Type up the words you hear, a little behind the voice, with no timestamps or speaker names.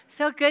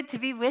So good to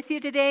be with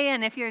you today.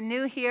 And if you're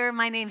new here,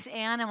 my name's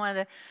Ann. I'm one of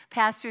the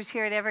pastors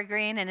here at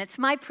Evergreen. And it's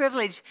my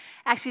privilege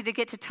actually to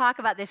get to talk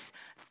about this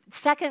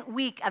second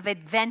week of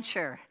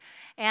adventure.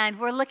 And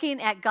we're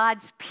looking at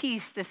God's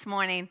peace this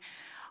morning.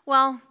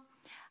 Well,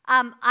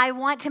 I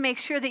want to make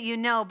sure that you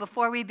know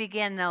before we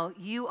begin, though,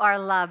 you are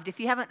loved. If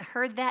you haven't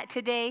heard that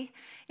today,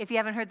 if you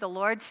haven't heard the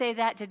Lord say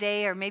that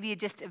today, or maybe you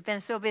just have been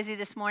so busy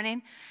this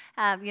morning,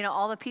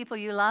 all the people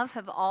you love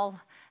have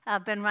all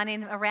been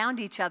running around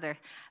each other,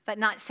 but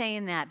not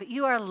saying that. But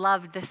you are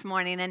loved this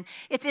morning, and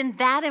it's in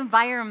that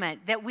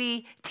environment that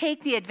we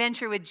take the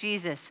adventure with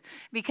Jesus,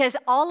 because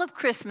all of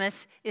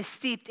Christmas is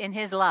steeped in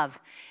his love.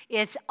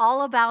 It's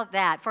all about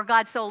that. For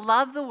God so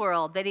loved the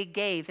world that he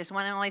gave his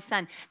one and only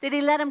Son, that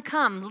he let him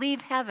come,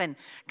 leave heaven,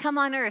 come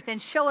on earth,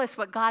 and show us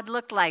what God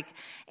looked like.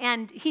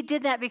 And he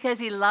did that because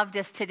he loved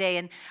us today.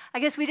 And I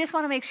guess we just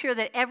want to make sure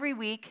that every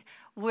week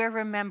we're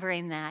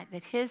remembering that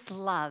his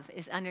love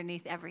is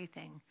underneath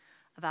everything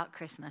about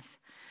Christmas.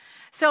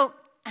 So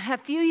a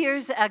few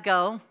years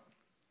ago,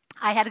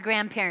 I had a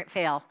grandparent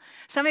fail.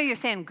 Some of you are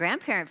saying,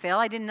 grandparent fail?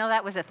 I didn't know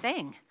that was a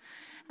thing.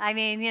 I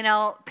mean,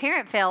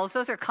 parent fails,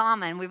 those are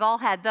common. We've all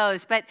had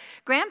those. But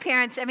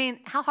grandparents,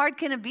 how hard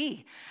can it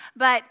be?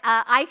 But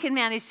I can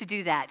manage to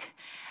do that.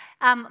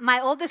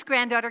 My oldest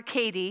granddaughter,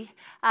 Katie,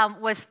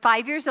 was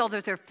 5 years old. It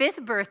was her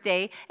 5th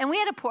birthday, and we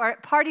had a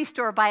party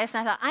store by us,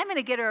 and I thought, I'm going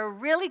to get her a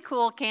really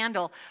cool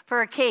candle for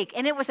her cake.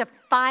 And it was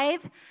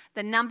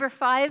the number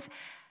 5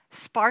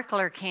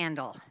 sparkler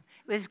candle.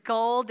 It was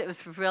gold. It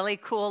was really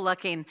cool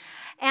looking.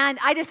 And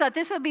I just thought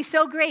this would be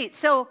so great.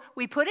 So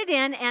we put it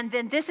in, and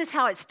then this is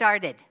how it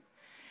started.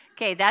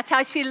 Okay, that's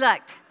how she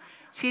looked.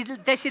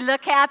 Does she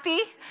look happy?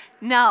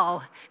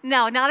 No,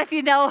 not if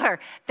you know her.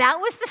 That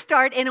was the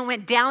start, and it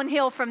went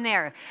downhill from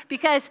there.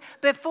 Because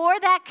before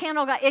that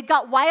candle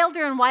got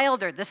wilder and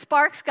wilder. The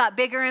sparks got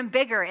bigger and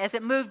bigger as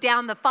it moved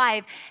down the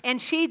 5. And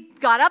she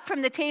got up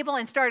from the table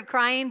and started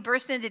crying,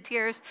 burst into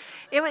tears.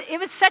 It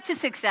was such a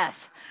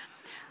success.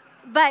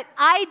 But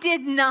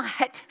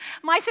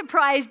my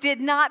surprise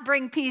did not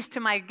bring peace to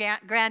my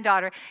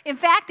granddaughter. In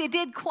fact, it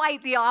did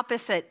quite the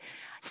opposite.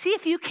 See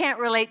if you can't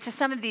relate to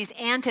some of these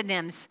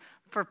antonyms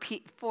for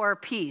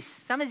peace.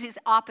 Some of these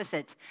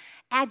opposites: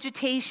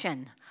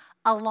 agitation,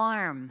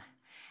 alarm,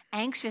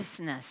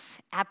 anxiousness,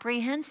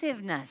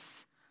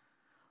 apprehensiveness,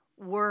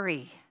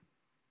 worry,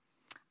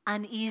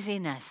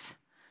 uneasiness.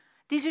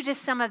 These are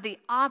just some of the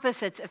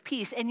opposites of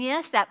peace. And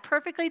yes, that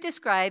perfectly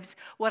describes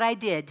what I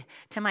did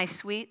to my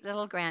sweet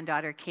little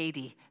granddaughter,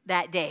 Katie,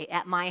 that day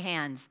at my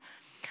hands.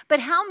 But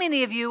how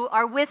many of you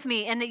are with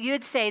me and that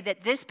you'd say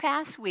that this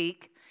past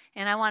week,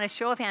 and I want a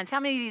show of hands, how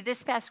many of you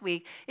this past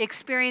week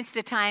experienced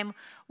a time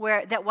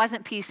that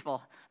wasn't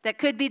peaceful, that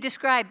could be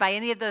described by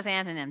any of those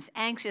antonyms: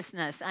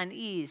 anxiousness,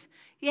 unease?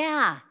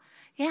 Yeah,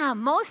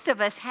 most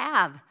of us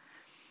have.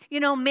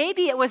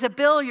 Maybe it was a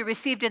bill you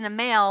received in the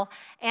mail,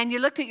 and you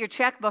looked at your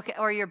checkbook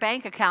or your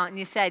bank account, and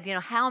you said,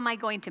 how am I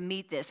going to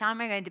meet this? How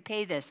am I going to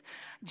pay this?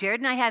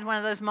 Jared and I had one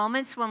of those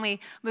moments when we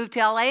moved to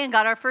LA and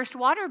got our first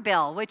water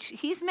bill, which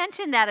he's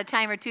mentioned that a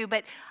time or two,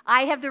 but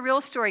I have the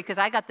real story because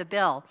I got the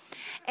bill.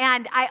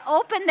 And I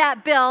opened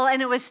that bill,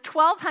 and it was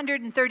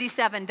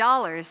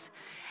 $1,237.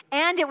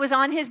 And it was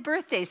on his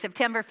birthday,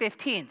 September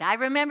 15th. I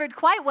remembered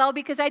quite well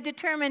because I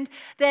determined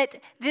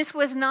that this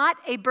was not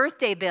a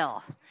birthday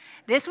bill.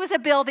 This was a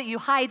bill that you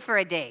hide for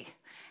a day,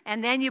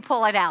 and then you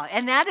pull it out.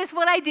 And that is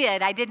what I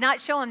did. I did not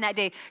show him that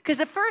day, because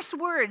the first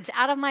words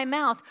out of my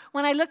mouth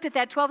when I looked at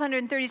that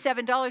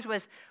 $1,237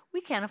 was, we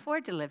can't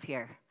afford to live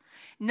here.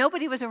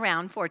 Nobody was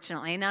around,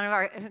 fortunately, none of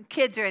our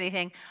kids or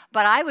anything,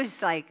 but I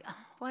was like,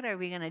 what are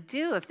we going to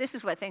do if this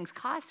is what things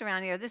cost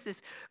around here? This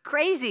is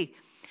crazy.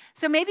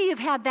 So maybe you've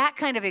had that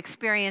kind of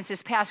experience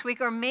this past week,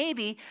 or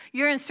maybe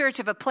you're in search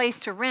of a place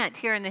to rent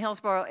here in the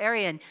Hillsboro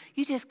area, and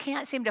you just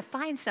can't seem to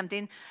find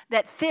something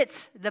that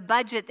fits the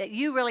budget that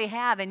you really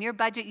have. And your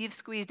budget, you've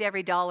squeezed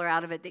every dollar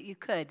out of it that you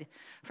could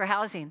for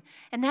housing.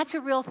 And that's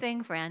a real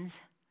thing, friends.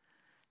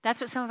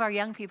 That's what some of our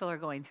young people are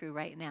going through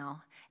right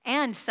now.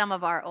 And some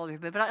of our older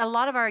people. But a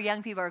lot of our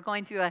young people are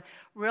going through a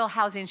real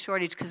housing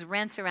shortage because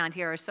rents around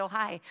here are so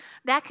high.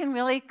 That can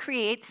really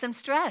create some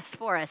stress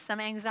for us,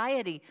 some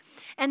anxiety.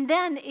 And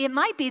then it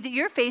might be that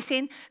you're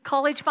facing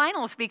college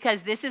finals,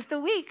 because this is the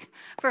week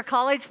for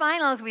college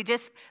finals. We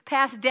just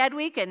passed dead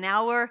week, and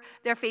now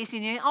they're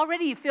facing you.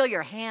 Already you feel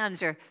your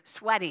hands are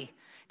sweaty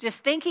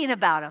just thinking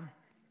about them.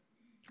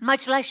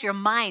 Much less your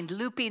mind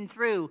looping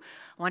through.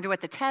 I wonder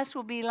what the test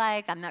will be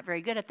like. I'm not very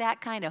good at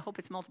that kind. I hope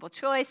it's multiple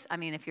choice.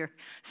 If you're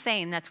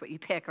sane, that's what you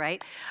pick,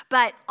 right?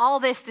 But all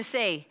this to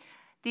say,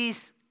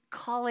 these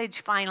college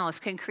finals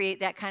can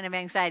create that kind of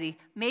anxiety.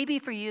 Maybe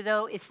for you,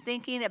 though, it's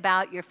thinking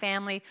about your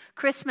family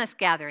Christmas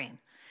gathering,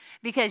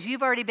 because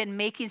you've already been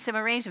making some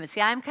arrangements.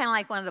 See, I'm kind of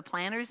like one of the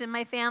planners in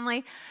my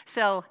family,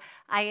 so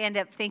I end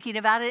up thinking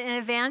about it in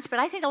advance, but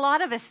I think a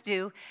lot of us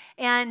do.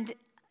 And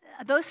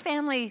those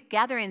family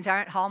gatherings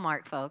aren't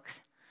Hallmark, folks.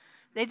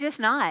 They're just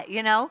not,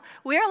 you know.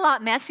 We're a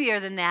lot messier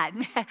than that.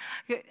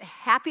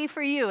 Happy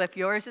for you if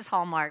yours is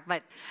Hallmark,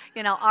 but,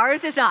 you know,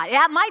 ours is not.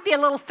 Yeah, it might be a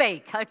little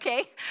fake,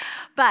 okay?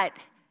 But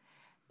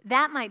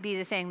that might be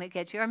the thing that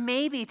gets you. Or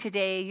maybe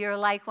today you're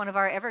like one of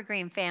our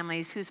Evergreen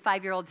families whose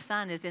 5-year-old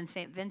son is in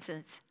St.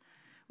 Vincent's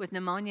with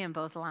pneumonia in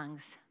both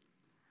lungs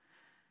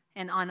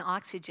and on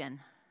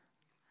oxygen,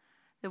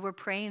 that we're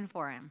praying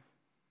for him.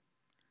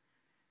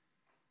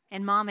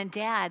 And mom and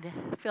dad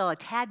feel a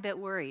tad bit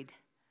worried.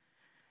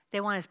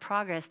 They want his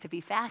progress to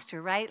be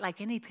faster, right?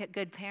 Like any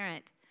good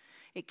parent,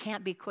 it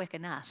can't be quick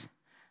enough,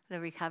 the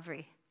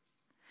recovery.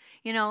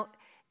 You know,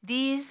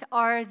 these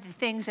are the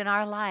things in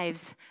our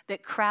lives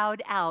that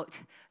crowd out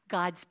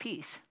God's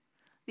peace,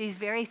 these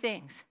very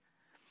things.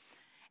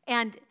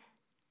 And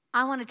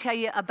I want to tell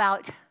you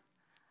about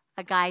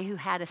a guy who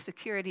had a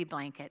security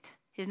blanket.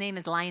 His name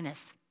is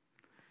Linus.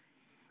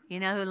 You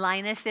know who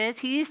Linus is?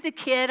 He's the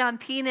kid on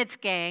Peanuts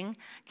gang,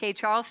 okay,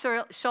 Charles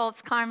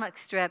Schultz comic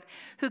strip,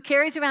 who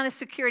carries around a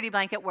security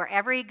blanket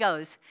wherever he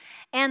goes.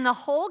 And the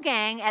whole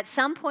gang, at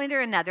some point or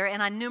another,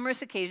 and on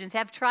numerous occasions,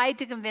 have tried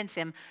to convince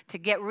him to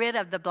get rid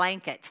of the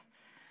blanket.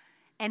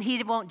 And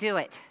he won't do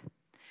it.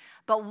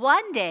 But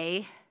one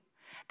day,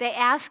 they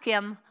ask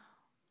him,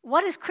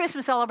 what is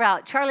Christmas all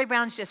about? Charlie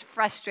Brown's just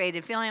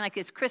frustrated, feeling like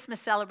his Christmas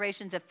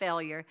celebration's a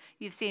failure.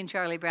 You've seen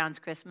Charlie Brown's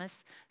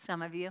Christmas,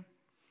 some of you.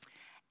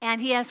 And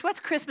he asks,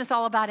 what's Christmas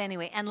all about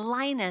anyway? And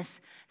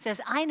Linus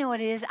says, I know what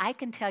it is. I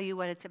can tell you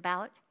what it's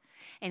about.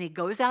 And he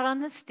goes out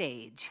on the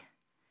stage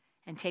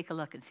and take a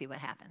look and see what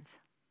happens.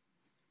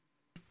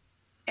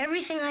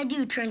 Everything I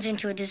do turns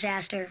into a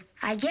disaster.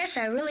 I guess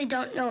I really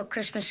don't know what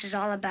Christmas is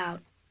all about.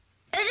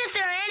 Isn't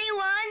there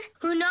anyone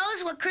who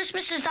knows what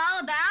Christmas is all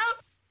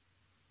about?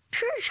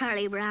 Sure,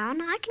 Charlie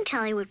Brown. I can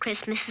tell you what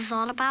Christmas is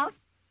all about.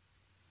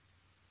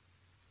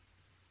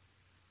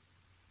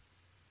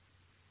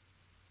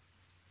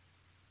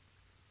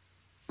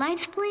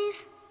 Lights, please.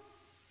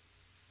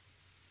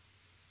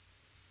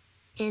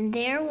 And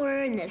there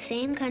were in the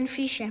same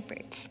country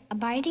shepherds,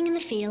 abiding in the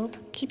field,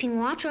 keeping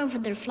watch over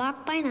their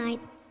flock by night.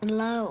 And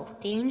lo,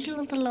 the angel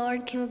of the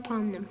Lord came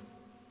upon them.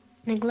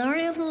 And the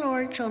glory of the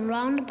Lord shone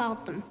round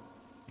about them.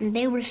 And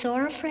they were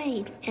sore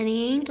afraid. And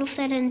the angel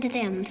said unto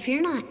them,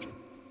 Fear not.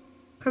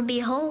 For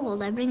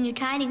behold, I bring you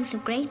tidings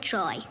of great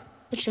joy,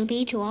 which shall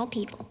be to all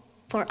people.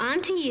 For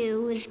unto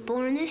you is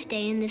born this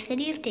day in the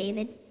city of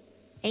David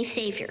a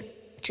Savior,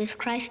 which is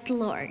Christ the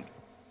Lord.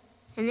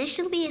 And this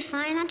shall be a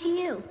sign unto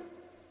you.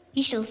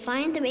 Ye shall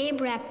find the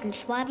babe wrapped in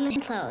swaddling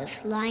clothes,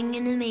 lying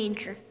in a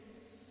manger.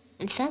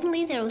 And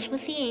suddenly there was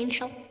with the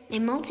angel a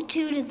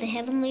multitude of the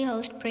heavenly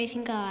host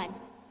praising God,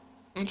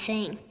 and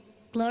saying,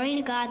 Glory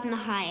to God in the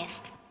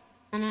highest,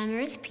 and on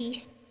earth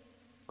peace,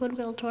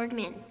 goodwill toward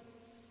men.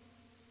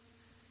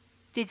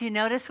 Did you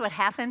notice what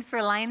happened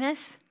for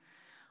Linus?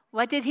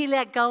 What did he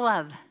let go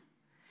of?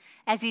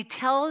 As he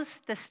tells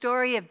the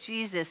story of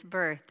Jesus'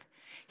 birth,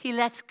 he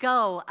lets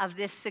go of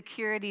this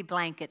security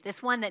blanket,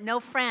 this one that no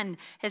friend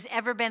has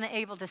ever been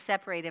able to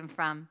separate him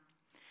from.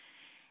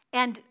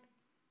 And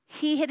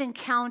he had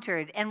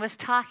encountered and was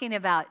talking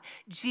about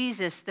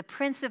Jesus, the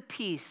Prince of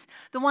Peace,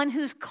 the one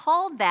who's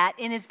called that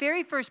in his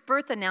very first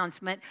birth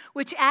announcement,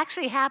 which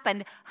actually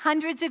happened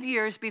hundreds of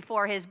years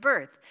before his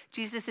birth.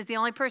 Jesus is the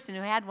only person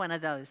who had one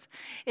of those.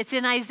 It's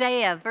in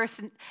Isaiah,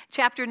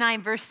 chapter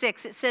 9, verse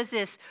 6. It says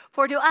this,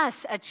 For to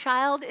us a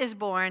child is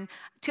born,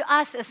 to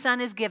us a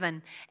son is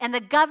given, and the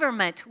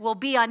government will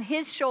be on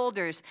his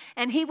shoulders,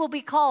 and he will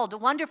be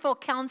called Wonderful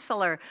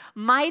Counselor,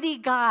 Mighty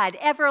God,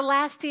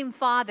 Everlasting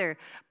Father,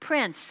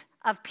 Prince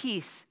of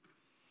Peace.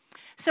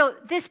 So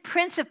this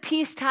Prince of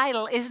Peace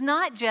title is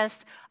not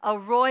just a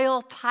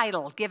royal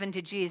title given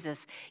to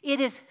Jesus.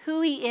 It is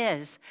who he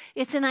is.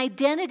 It's an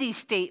identity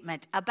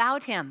statement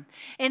about him.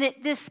 And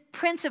this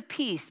Prince of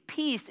Peace,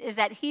 peace is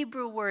that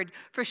Hebrew word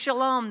for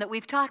shalom that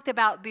we've talked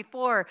about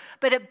before,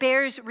 but it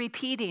bears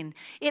repeating.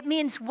 It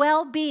means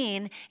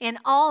well-being in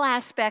all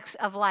aspects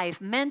of life,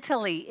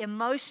 mentally,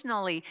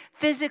 emotionally,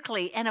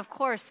 physically, and of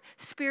course,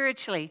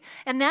 spiritually.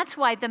 And that's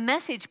why the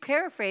Message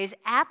paraphrase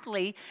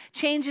aptly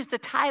changes the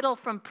title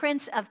from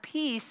Prince of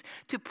Peace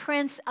to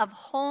Prince of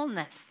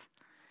Wholeness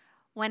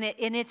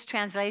in its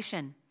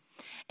translation.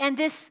 And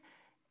this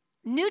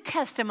New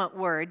Testament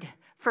word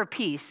for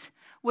peace,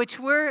 which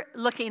we're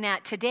looking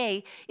at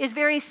today, is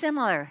very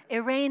similar,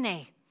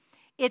 eirene.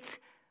 It's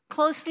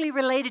closely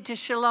related to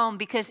shalom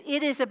because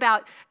it is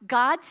about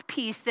God's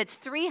peace that's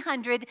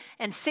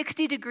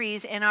 360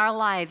 degrees in our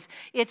lives.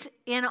 It's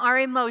in our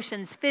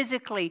emotions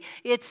physically,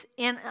 it's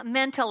in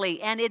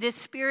mentally, and it is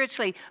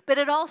spiritually. But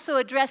it also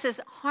addresses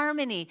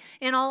harmony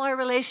in all our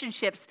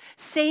relationships,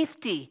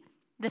 safety,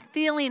 the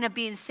feeling of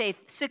being safe,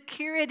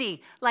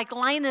 security, like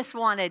Linus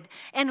wanted,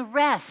 and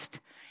rest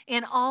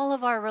in all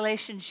of our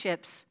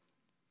relationships,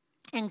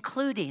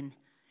 including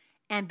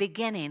and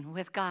beginning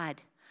with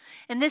God.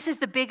 And this is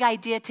the big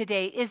idea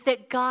today, is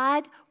that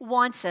God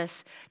wants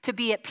us to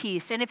be at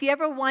peace. And if you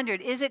ever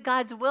wondered, is it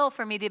God's will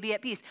for me to be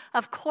at peace?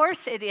 Of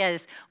course it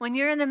is. When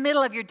you're in the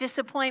middle of your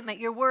disappointment,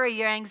 your worry,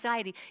 your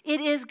anxiety,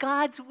 it is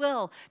God's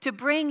will to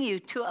bring you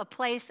to a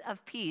place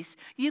of peace.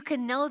 You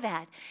can know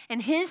that.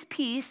 And his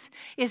peace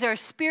is our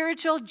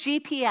spiritual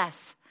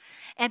GPS.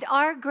 And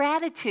our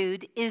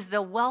gratitude is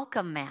the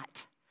welcome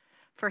mat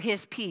for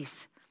his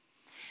peace.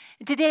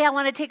 Today, I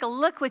want to take a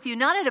look with you,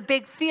 not at a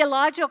big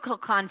theological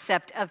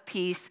concept of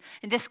peace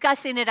and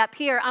discussing it up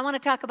here. I want to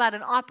talk about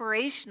an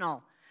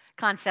operational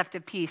concept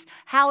of peace,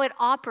 how it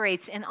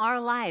operates in our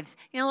lives.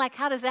 You know, like,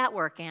 how does that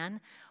work, Ann?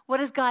 What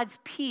does God's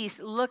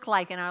peace look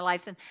like in our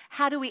lives, and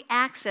how do we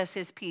access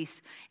his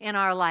peace in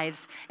our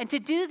lives? And to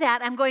do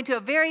that, I'm going to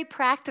a very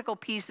practical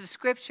piece of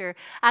scripture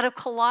out of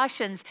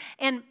Colossians.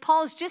 And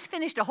Paul's just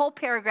finished a whole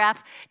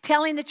paragraph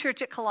telling the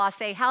church at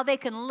Colossae how they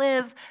can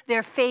live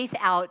their faith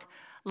out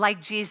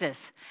like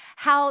Jesus,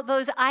 how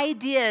those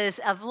ideas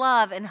of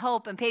love and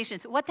hope and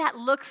patience, what that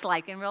looks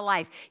like in real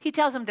life. He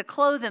tells them to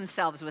clothe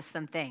themselves with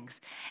some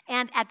things.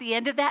 And at the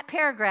end of that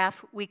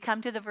paragraph, we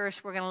come to the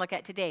verse we're going to look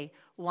at today,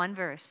 one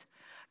verse.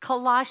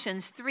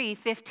 Colossians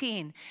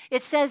 3:15.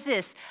 It says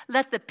this,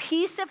 "Let the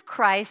peace of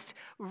Christ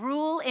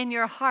rule in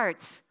your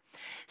hearts,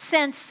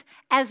 since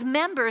as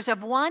members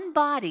of one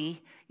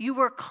body you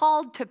were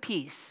called to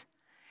peace,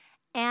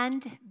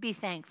 and be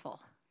thankful."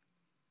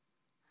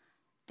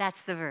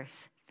 That's the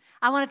verse.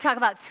 I want to talk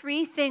about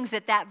three things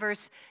that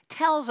verse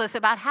tells us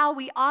about how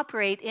we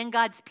operate in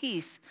God's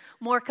peace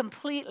more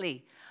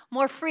completely,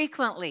 more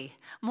frequently,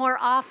 more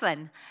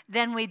often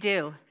than we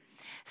do.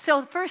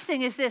 So the first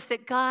thing is this,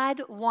 that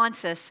God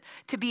wants us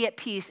to be at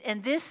peace.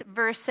 And this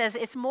verse says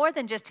it's more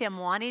than just him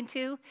wanting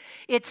to.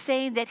 It's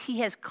saying that he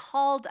has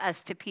called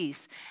us to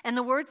peace. And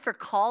the word for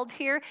called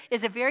here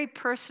is a very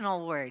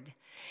personal word.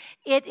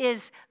 It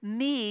is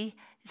me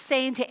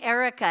saying to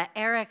Erica,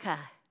 "Erica,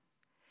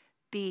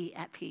 be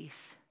at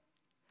peace,"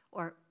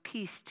 or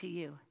 "Peace to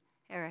you,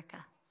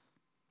 Erica."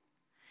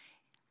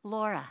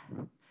 Laura,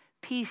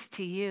 peace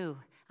to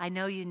you. I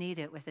know you need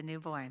it with a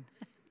newborn.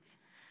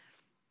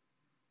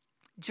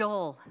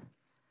 Joel,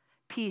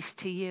 peace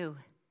to you.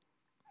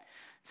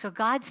 So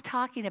God's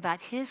talking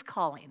about his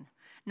calling,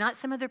 not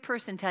some other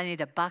person telling you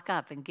to buck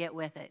up and get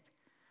with it.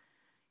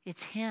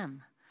 It's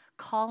him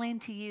calling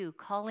to you,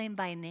 calling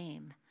by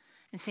name,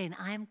 and saying,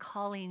 "I'm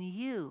calling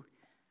you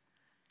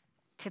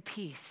to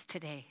peace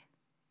today."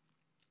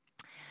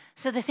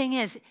 So the thing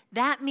is,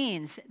 that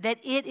means that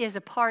it is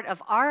a part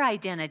of our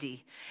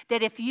identity,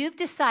 that if you've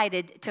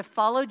decided to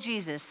follow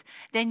Jesus,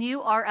 then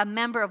you are a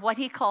member of what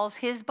he calls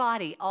his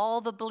body. All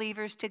the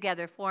believers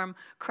together form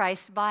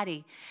Christ's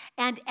body.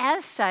 And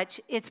as such,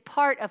 it's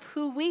part of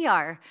who we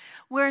are.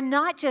 We're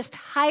not just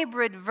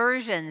hybrid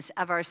versions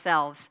of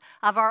ourselves,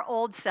 of our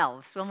old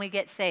selves when we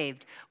get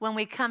saved, when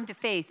we come to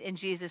faith in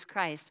Jesus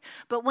Christ.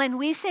 But when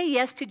we say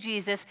yes to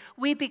Jesus,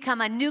 we become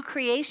a new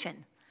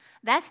creation.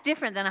 That's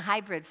different than a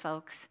hybrid,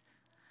 folks.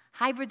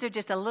 Hybrids are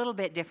just a little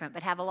bit different,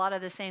 but have a lot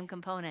of the same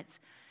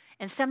components.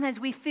 And sometimes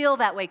we feel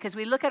that way because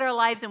we look at our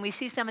lives and we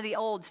see some of the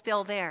old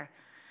still there.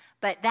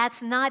 But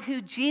that's not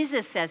who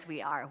Jesus says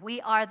we are. We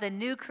are the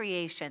new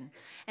creation.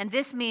 And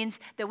this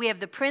means that we have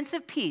the Prince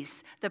of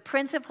Peace, the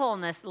Prince of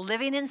Wholeness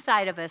living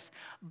inside of us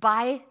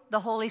by the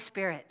Holy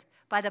Spirit,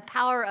 by the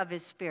power of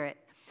his Spirit.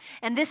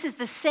 And this is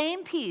the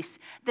same peace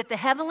that the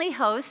heavenly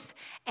hosts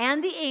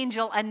and the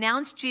angel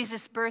announced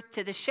Jesus' birth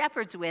to the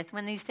shepherds with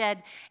when he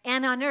said,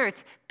 "And on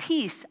earth,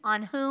 peace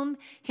on whom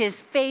his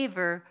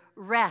favor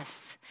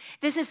rests."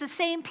 This is the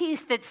same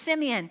peace that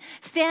Simeon,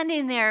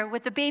 standing there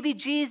with the baby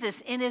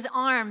Jesus in his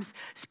arms,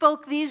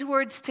 spoke these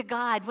words to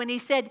God when he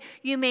said,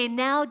 "You may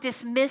now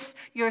dismiss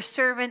your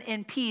servant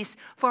in peace,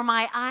 for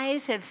my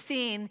eyes have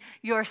seen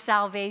your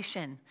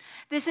salvation."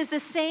 This is the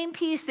same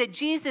peace that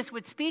Jesus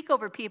would speak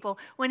over people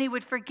when he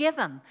would forgive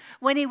them,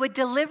 when he would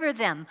deliver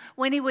them,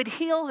 when he would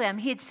heal them.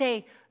 He'd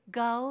say,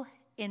 "Go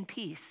in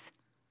peace,"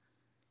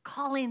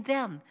 calling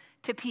them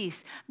to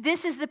peace.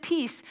 This is the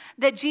peace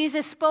that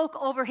Jesus spoke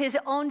over his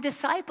own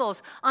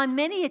disciples on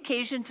many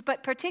occasions,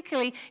 but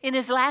particularly in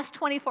his last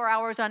 24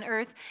 hours on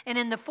earth and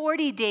in the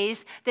 40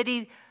 days that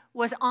he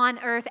was on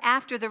earth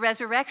after the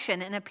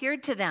resurrection and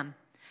appeared to them.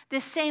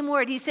 This same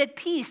word, he said,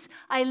 "Peace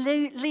I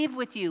leave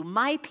with you.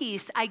 My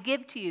peace I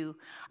give to you.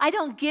 I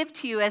don't give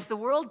to you as the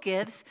world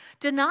gives.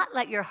 Do not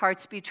let your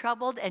hearts be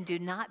troubled and do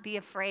not be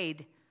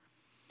afraid."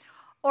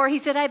 Or he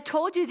said, "I've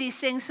told you these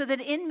things so that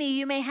in me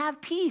you may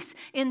have peace.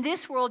 In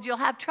this world you'll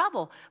have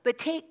trouble, but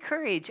take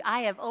courage.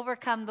 I have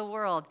overcome the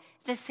world."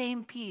 The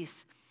same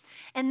peace.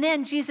 And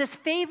then Jesus'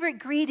 favorite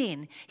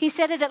greeting, he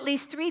said it at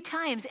least 3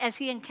 times as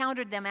he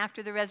encountered them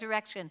after the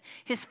resurrection.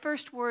 His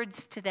first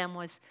words to them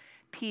was,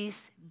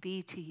 "Peace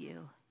be to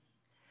you.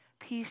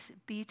 Peace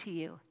be to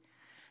you."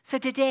 So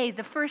today,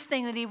 the first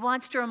thing that he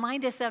wants to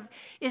remind us of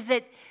is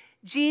that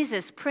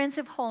Jesus, Prince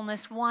of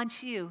Wholeness,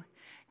 wants you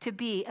to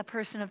be a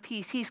person of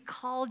peace. He's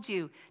called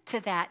you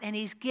to that, and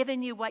he's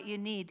given you what you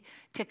need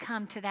to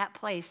come to that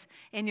place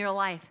in your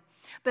life.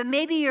 But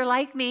maybe you're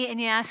like me and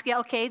you ask, yeah,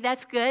 okay,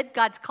 that's good.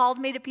 God's called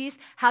me to peace.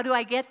 How do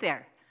I get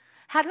there?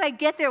 How do I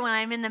get there when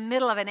I'm in the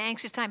middle of an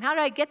anxious time? How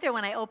do I get there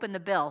when I open the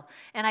bill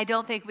and I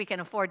don't think we can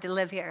afford to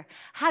live here?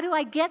 How do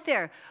I get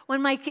there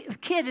when my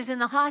kid is in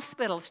the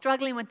hospital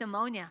struggling with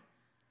pneumonia?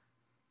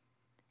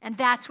 And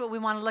that's what we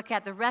want to look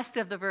at the rest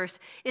of the verse.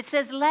 It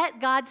says,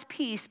 let God's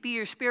peace be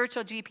your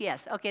spiritual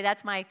GPS. Okay,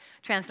 that's my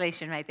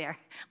translation right there,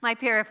 my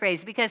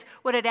paraphrase, because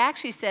what it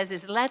actually says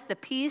is, let the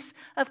peace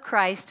of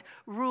Christ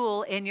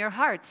rule in your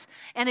hearts.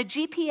 And a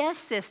GPS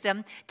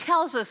system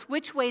tells us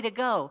which way to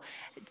go,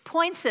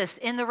 points us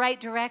in the right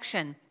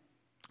direction,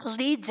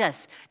 leads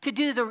us to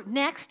do the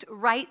next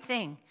right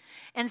thing.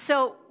 And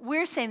so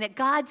we're saying that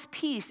God's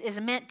peace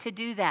is meant to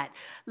do that.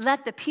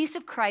 Let the peace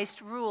of Christ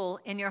rule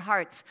in your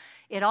hearts.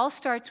 It all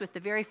starts with the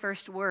very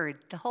first word,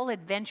 the whole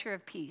adventure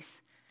of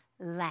peace.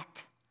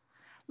 Let.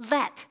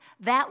 Let.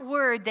 That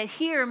word that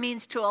here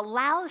means to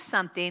allow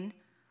something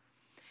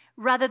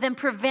rather than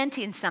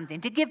preventing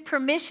something, to give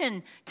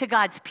permission to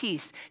God's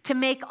peace, to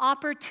make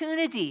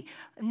opportunity,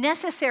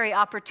 necessary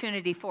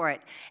opportunity for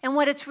it. And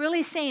what it's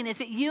really saying is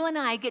that you and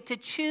I get to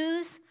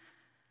choose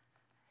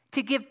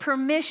to give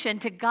permission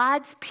to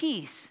God's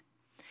peace,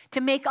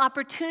 to make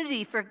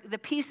opportunity for the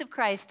peace of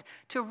Christ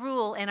to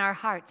rule in our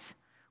hearts.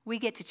 We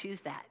get to choose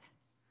that.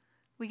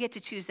 We get to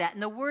choose that.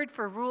 And the word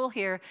for rule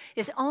here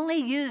is only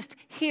used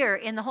here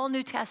in the whole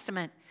New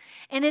Testament.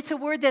 And it's a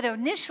word that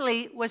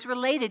initially was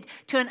related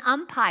to an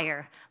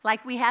umpire,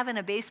 like we have in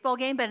a baseball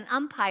game, but an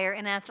umpire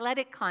in an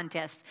athletic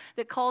contest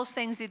that calls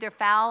things either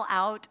foul,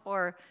 out,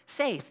 or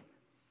safe.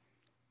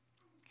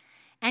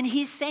 And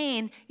he's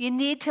saying you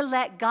need to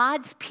let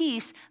God's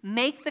peace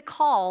make the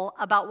call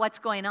about what's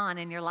going on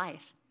in your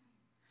life.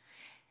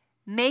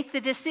 Make the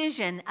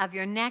decision of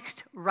your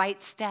next right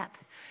step.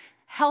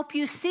 Help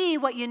you see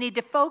what you need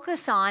to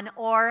focus on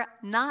or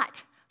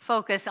not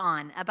focus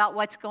on about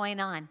what's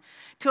going on.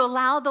 To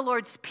allow the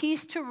Lord's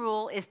peace to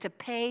rule is to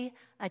pay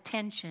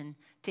attention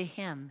to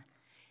Him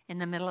in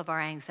the middle of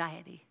our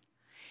anxiety,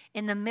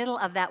 in the middle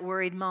of that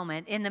worried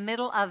moment, in the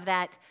middle of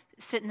that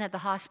sitting at the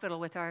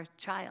hospital with our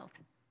child.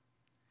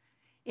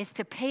 It's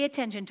to pay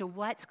attention to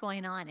what's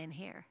going on in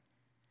here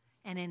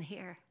and in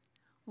here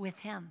with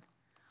Him.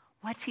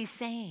 What's He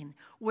saying?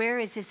 Where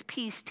is His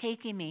peace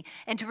taking me?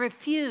 And to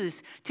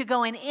refuse to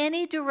go in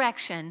any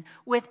direction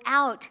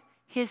without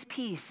His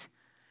peace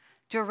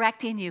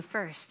directing you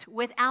first,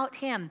 without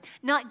Him,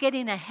 not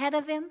getting ahead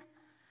of Him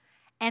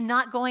and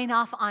not going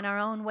off on our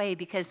own way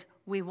because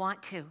we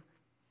want to.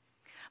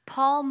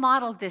 Paul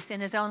modeled this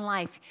in his own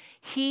life.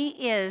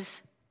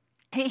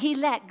 He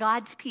let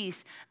God's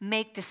peace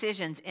make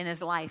decisions in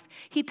his life.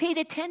 He paid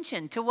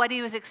attention to what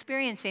he was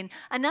experiencing,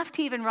 enough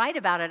to even write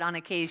about it on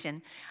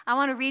occasion. I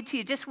want to read to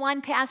you just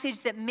one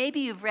passage that maybe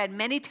you've read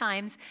many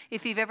times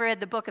if you've ever read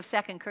the book of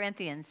 2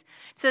 Corinthians.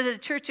 So the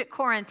church at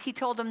Corinth, he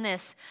told them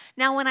this,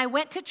 "Now when I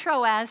went to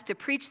Troas to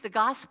preach the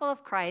gospel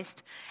of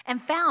Christ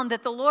and found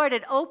that the Lord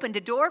had opened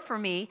a door for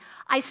me,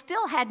 I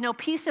still had no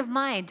peace of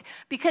mind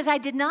because I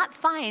did not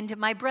find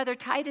my brother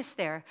Titus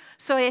there.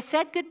 So I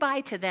said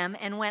goodbye to them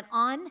and went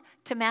on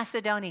to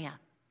Macedonia."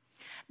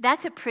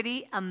 That's a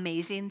pretty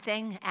amazing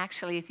thing,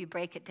 actually, if you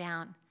break it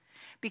down.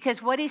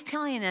 Because what he's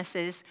telling us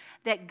is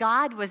that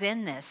God was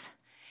in this.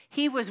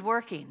 He was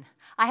working.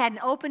 I had an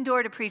open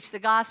door to preach the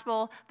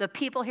gospel. The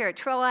people here at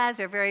Troas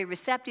are very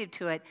receptive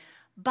to it.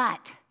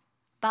 But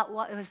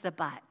what was the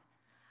but?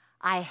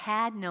 I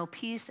had no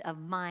peace of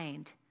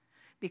mind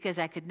because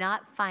I could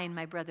not find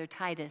my brother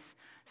Titus.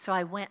 So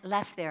I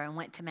left there and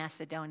went to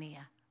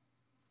Macedonia.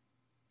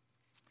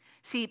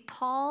 See,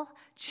 Paul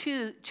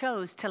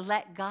chose to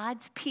let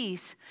God's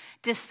peace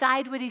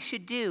decide what he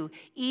should do,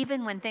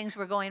 even when things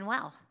were going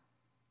well.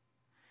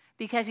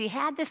 Because he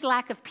had this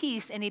lack of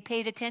peace and he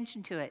paid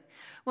attention to it.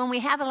 When we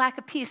have a lack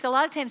of peace, a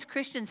lot of times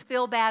Christians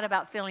feel bad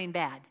about feeling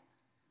bad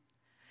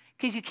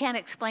because you can't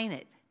explain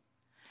it.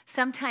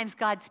 Sometimes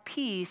God's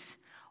peace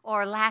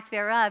or lack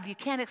thereof, you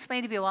can't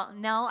explain to people, well,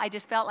 no, I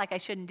just felt like I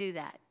shouldn't do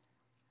that.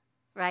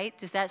 Right?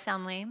 Does that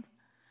sound lame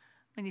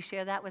when you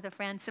share that with a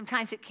friend?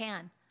 Sometimes it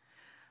can.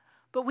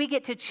 But we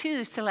get to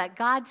choose to let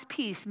God's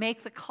peace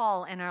make the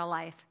call in our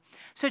life.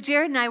 So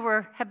Jared and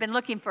I have been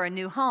looking for a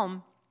new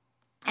home,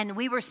 and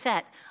we were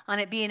set on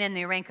it being in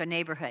the Orenco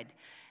neighborhood.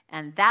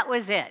 And that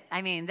was it.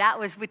 I mean, that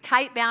was with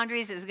tight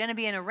boundaries. It was going to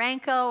be in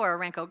Orenco or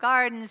Orenco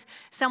Gardens,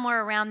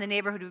 somewhere around the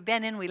neighborhood we've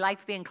been in. We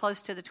liked being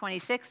close to the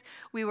 26.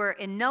 We were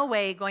in no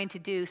way going to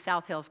do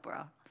South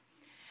Hillsboro.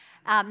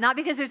 Not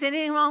because there's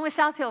anything wrong with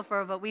South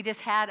Hillsboro, but we just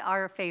had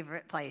our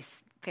favorite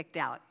place picked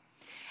out.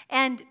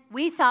 And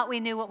we thought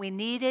we knew what we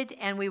needed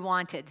and we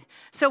wanted.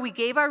 So we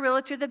gave our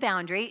realtor the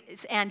boundary,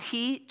 and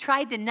he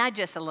tried to nudge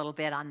us a little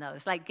bit on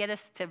those, like get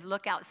us to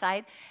look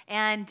outside.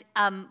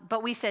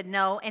 But we said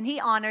no, and he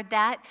honored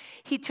that.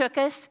 He took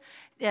us.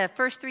 The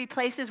first three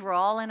places were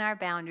all in our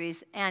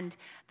boundaries, and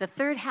the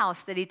third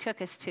house that he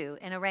took us to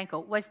in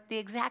Orenco was the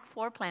exact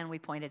floor plan we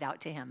pointed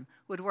out to him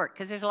would work,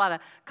 because there's a lot of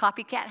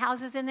copycat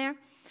houses in there.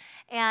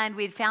 And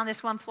we'd found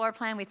this one floor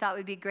plan we thought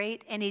would be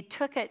great, and he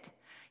took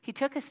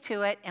us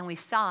to it, and we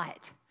saw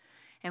it.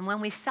 And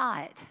when we saw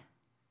it,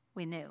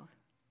 we knew.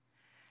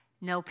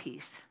 No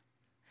peace.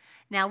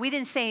 Now, we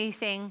didn't say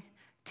anything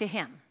to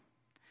him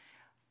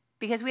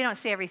because we don't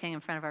say everything in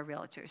front of our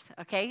realtors,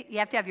 okay? You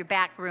have to have your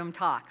back room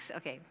talks,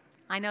 okay?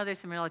 I know there's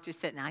some realtors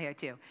sitting out here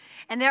too.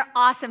 And they're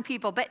awesome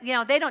people, but,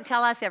 they don't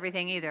tell us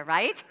everything either,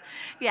 right?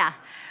 Yeah.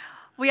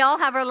 We all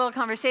have our little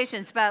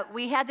conversations, but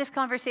we had this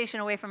conversation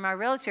away from our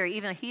realtor,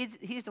 even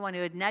he's the one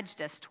who had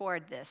nudged us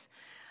toward this,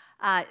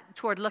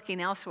 toward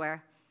looking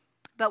elsewhere.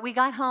 But we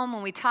got home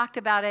and we talked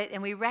about it,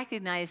 and we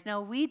recognized,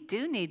 no, we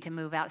do need to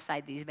move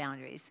outside these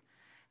boundaries.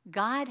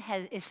 God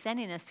is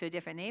sending us to a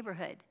different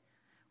neighborhood.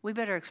 We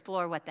better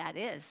explore what that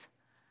is.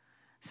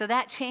 So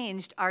that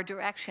changed our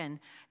direction.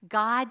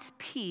 God's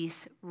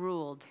peace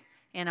ruled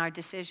in our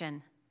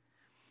decision.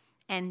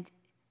 And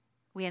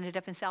we ended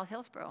up in South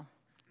Hillsboro.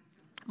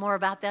 More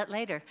about that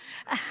later.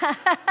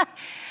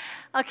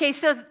 Okay,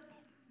 so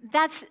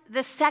that's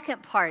the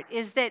second part,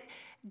 is that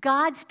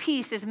God's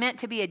peace is meant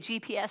to be a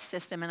GPS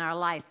system in our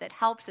life that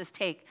helps us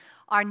take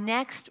our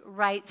next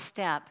right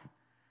step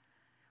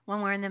when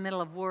we're in the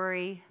middle of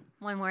worry,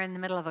 when we're in the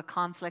middle of a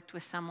conflict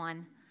with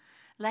someone.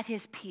 Let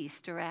his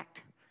peace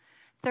direct.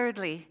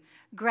 Thirdly,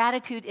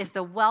 gratitude is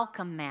the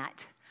welcome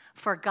mat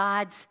for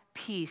God's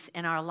peace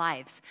in our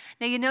lives.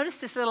 Now you notice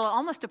this little,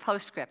 almost a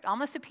postscript,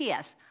 almost a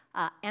PS,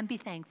 and be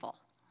thankful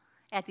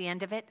at the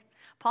end of it.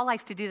 Paul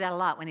likes to do that a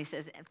lot when he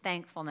says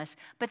thankfulness.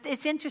 But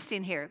it's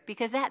interesting here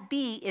because that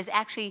be is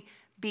actually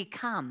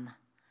become.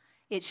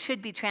 It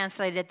should be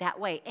translated that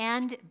way,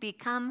 and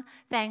become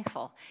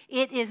thankful.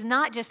 It is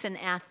not just an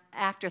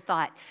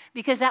afterthought,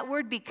 because that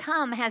word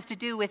become has to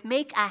do with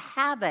make a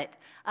habit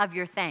of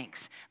your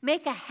thanks.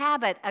 Make a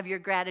habit of your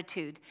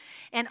gratitude.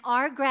 And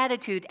our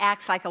gratitude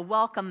acts like a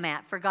welcome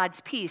mat for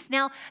God's peace.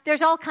 Now,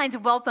 there's all kinds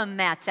of welcome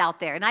mats out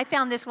there, and I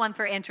found this one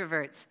for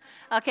introverts.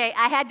 Okay,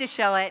 I had to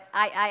show it.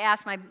 I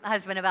asked my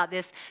husband about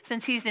this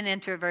since he's an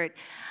introvert.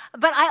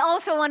 But I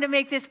also want to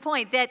make this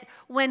point that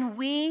when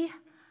we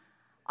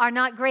are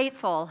not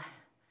grateful,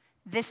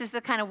 this is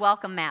the kind of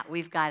welcome mat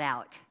we've got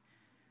out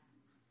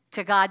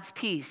to God's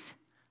peace.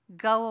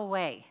 Go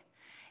away.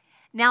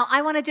 Now,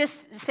 I want to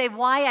just say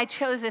why I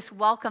chose this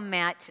welcome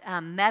mat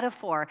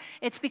metaphor.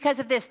 It's because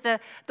of this. The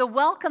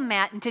welcome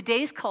mat in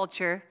today's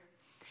culture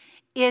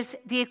is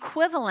the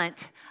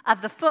equivalent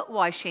of the foot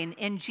washing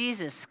in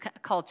Jesus'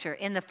 culture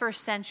in the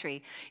first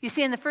century. You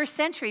see, in the first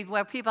century,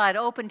 where people had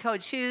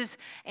open-toed shoes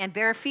and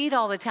bare feet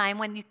all the time,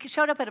 when you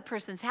showed up at a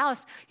person's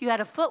house, you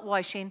had a foot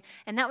washing,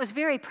 and that was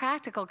very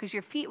practical because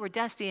your feet were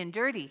dusty and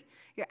dirty.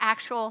 Your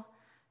actual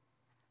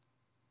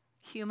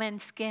human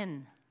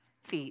skin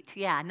feet,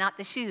 not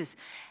the shoes.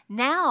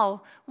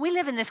 Now, we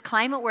live in this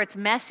climate where it's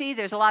messy,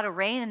 there's a lot of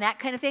rain and that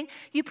kind of thing.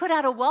 You put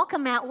out a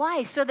welcome mat.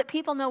 Why? So that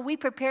people know we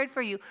prepared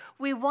for you.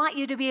 We want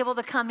you to be able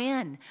to come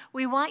in.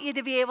 We want you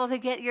to be able to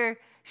get your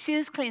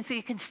shoes clean so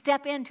you can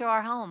step into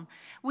our home.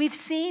 We've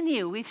seen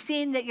you. We've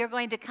seen that you're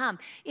going to come.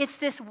 It's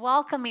this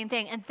welcoming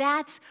thing, and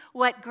that's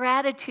what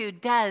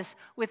gratitude does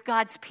with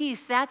God's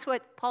peace. That's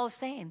what Paul's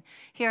saying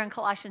here in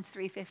Colossians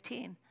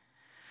 3:15.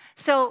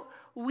 So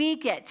we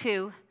get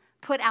to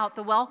put out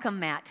the welcome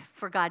mat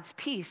for God's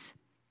peace,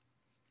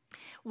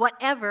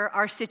 whatever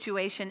our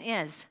situation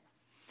is.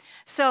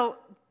 So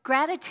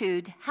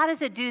gratitude, how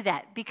does it do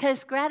that?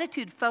 Because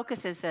gratitude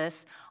focuses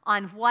us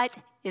on what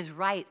is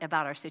right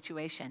about our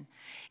situation.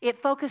 It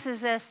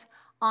focuses us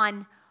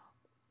on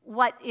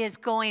what is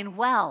going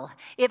well.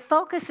 It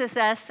focuses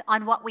us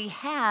on what we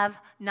have,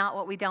 not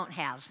what we don't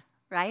have,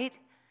 right?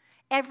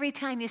 Every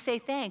time you say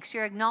thanks,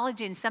 you're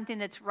acknowledging something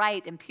that's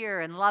right and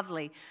pure and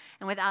lovely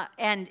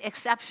and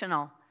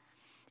exceptional.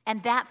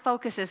 And that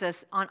focuses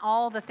us on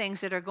all the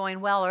things that are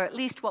going well, or at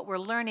least what we're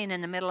learning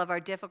in the middle of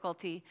our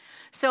difficulty.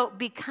 So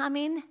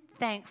becoming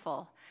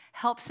thankful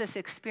helps us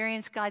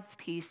experience God's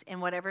peace in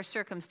whatever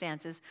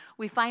circumstances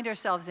we find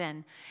ourselves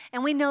in.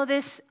 And we know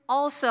this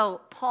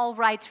also, Paul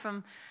writes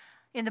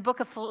in the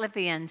book of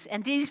Philippians.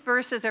 And these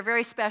verses are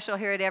very special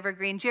here at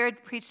Evergreen.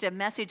 Jared preached a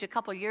message a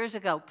couple years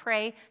ago,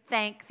 pray,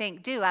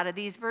 thank, do, out of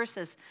these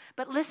verses.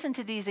 But listen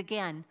to these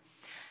again.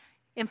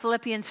 In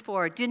Philippians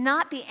 4, do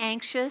not be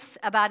anxious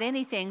about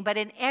anything, but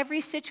in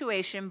every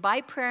situation, by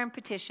prayer and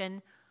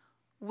petition,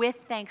 with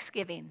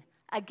thanksgiving.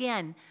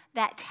 Again,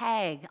 that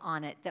tag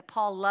on it that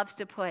Paul loves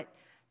to put,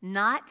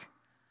 not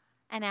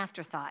an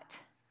afterthought,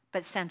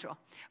 but central.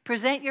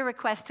 Present your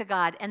request to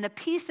God, and the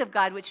peace of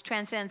God, which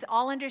transcends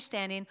all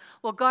understanding,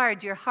 will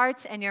guard your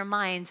hearts and your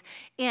minds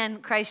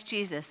in Christ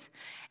Jesus.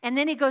 And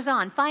then he goes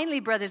on, finally,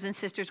 brothers and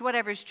sisters,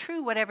 whatever is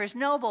true, whatever is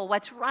noble,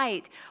 what's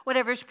right,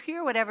 whatever is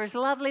pure, whatever is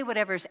lovely,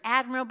 whatever is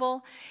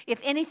admirable, if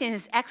anything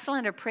is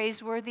excellent or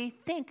praiseworthy,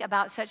 think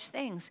about such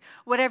things.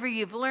 Whatever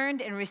you've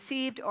learned and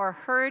received or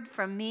heard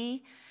from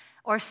me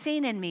or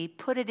seen in me,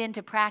 put it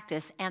into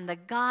practice, and the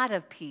God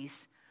of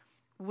peace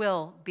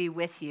will be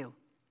with you.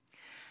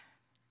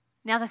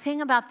 Now, the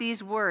thing about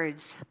these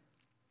words,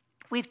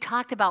 we've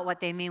talked about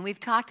what they mean. We've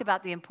talked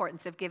about the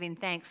importance of giving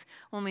thanks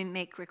when we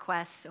make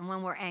requests and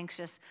when we're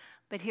anxious.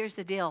 But here's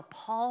the deal.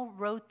 Paul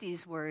wrote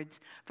these words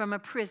from a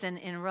prison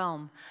in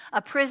Rome, a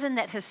prison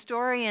that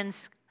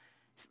historians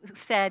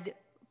said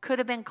could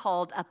have been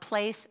called a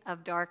place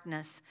of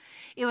darkness.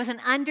 It was an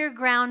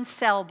underground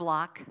cell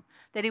block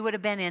that he would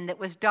have been in that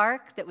was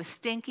dark, that was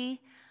stinky,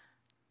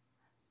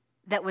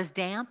 that was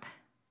damp.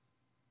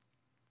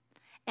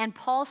 And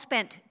Paul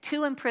spent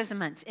 2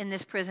 imprisonments in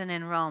this prison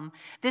in Rome.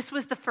 This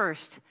was the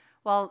first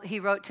while he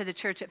wrote to the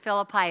church at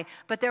Philippi,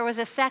 but there was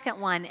a second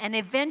one, and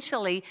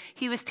eventually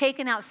he was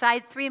taken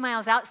outside, 3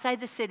 miles outside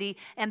the city,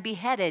 and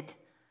beheaded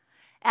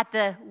at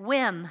the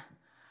whim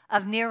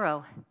of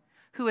Nero,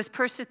 who was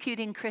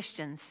persecuting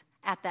Christians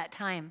at that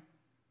time.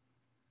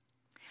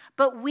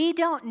 But we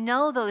don't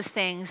know those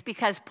things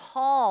because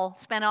Paul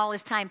spent all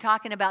his time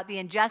talking about the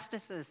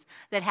injustices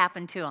that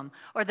happened to him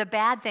or the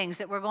bad things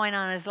that were going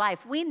on in his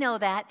life. We know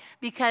that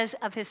because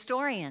of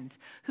historians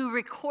who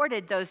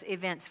recorded those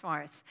events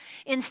for us.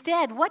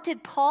 Instead, what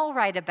did Paul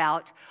write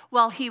about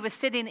while he was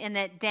sitting in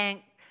that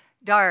dank,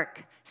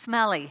 dark,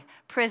 smelly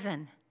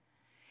prison?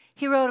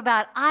 He wrote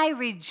about, I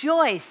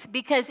rejoice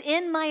because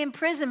in my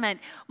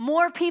imprisonment,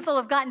 more people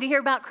have gotten to hear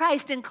about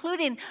Christ,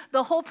 including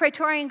the whole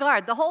Praetorian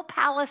Guard, the whole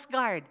palace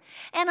guard.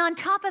 And on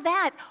top of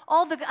that,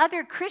 all the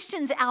other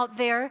Christians out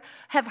there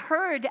have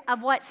heard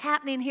of what's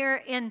happening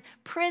here in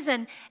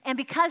prison. And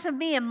because of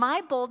me and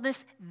my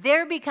boldness,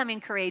 they're becoming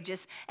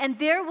courageous and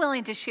they're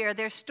willing to share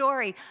their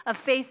story of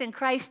faith in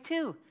Christ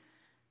too.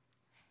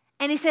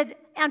 And he said,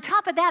 on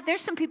top of that,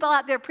 there's some people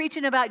out there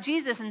preaching about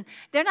Jesus, and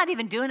they're not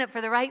even doing it for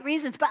the right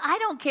reasons. But I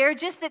don't care,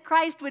 just that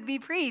Christ would be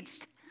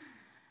preached.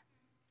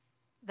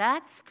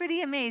 That's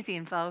pretty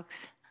amazing,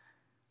 folks.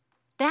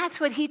 That's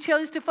what he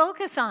chose to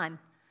focus on.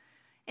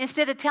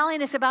 Instead of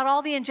telling us about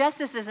all the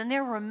injustices, and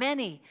there were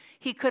many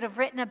he could have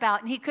written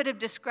about, and he could have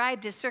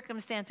described his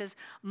circumstances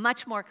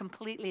much more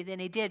completely than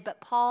he did.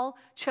 But Paul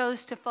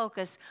chose to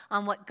focus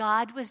on what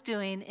God was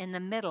doing in the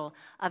middle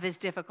of his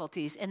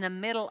difficulties, in the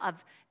middle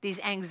of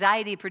these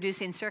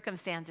anxiety-producing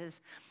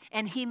circumstances.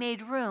 And he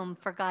made room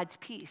for God's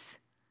peace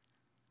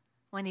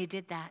when he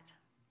did that.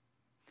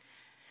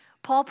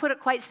 Paul put it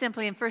quite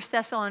simply in 1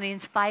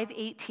 Thessalonians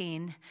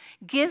 5:18,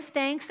 give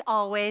thanks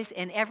always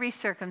in every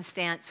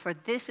circumstance, for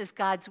this is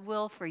God's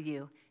will for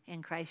you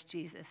in Christ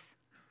Jesus.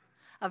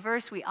 A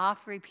verse we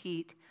oft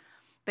repeat,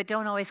 but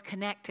don't always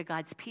connect to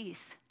God's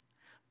peace.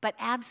 But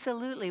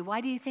absolutely,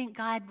 why do you think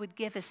God would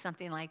give us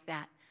something like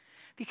that?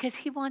 Because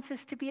he wants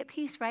us to be at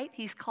peace, right?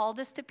 He's called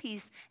us to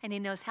peace, and he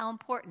knows how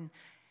important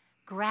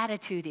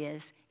gratitude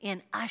is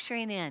in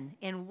ushering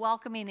in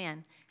welcoming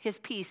in his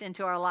peace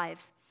into our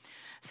lives.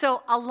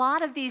 So a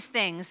lot of these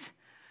things,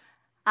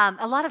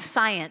 a lot of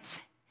science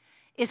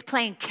is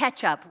playing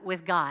catch up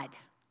with God.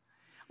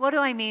 What do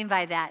I mean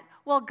by that?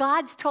 Well,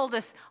 God's told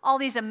us all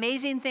these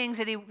amazing things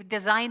that he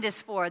designed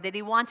us for, that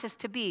he wants us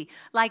to be,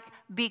 like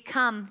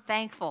become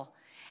thankful.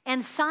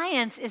 And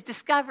science is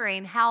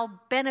discovering how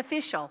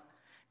beneficial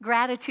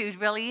gratitude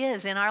really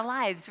is in our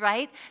lives,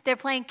 right? They're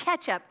playing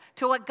catch up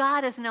to what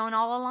God has known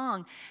all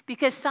along,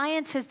 because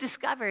science has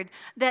discovered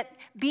that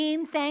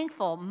being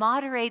thankful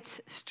moderates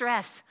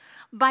stress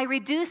by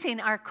reducing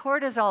our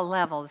cortisol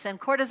levels. And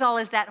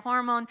cortisol is that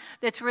hormone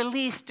that's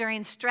released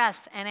during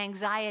stress and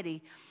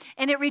anxiety.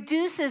 And it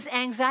reduces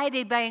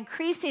anxiety by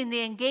increasing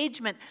the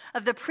engagement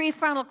of the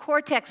prefrontal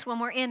cortex when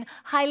we're in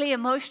highly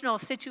emotional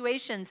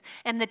situations.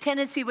 And the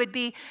tendency would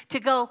be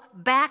to go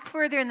back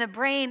further in the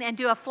brain and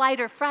do a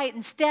flight or fright.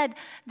 Instead,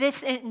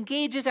 this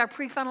engages our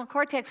prefrontal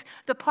cortex,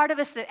 the part of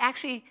us that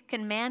actually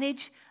can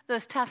manage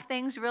those tough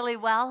things really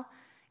well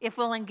if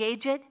we'll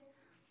engage it.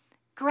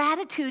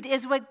 Gratitude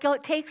is what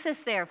takes us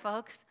there,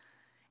 folks.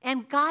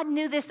 And God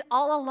knew this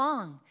all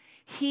along.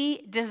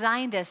 He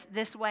designed us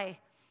this way.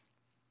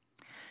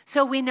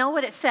 So we know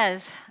what it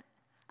says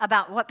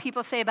about what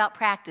people say about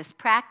practice.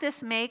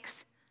 Practice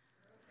makes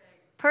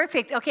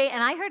perfect. Okay,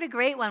 and I heard a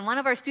great one. One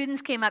of our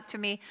students came up to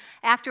me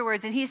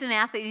afterwards, and he's an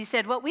athlete. He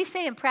said, what we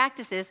say in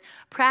practice is,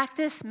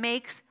 practice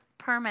makes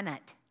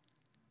permanent.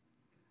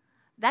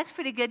 That's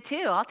pretty good,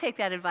 too. I'll take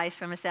that advice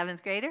from a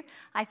 7th grader.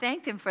 I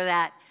thanked him for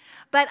that.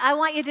 But I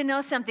want you to know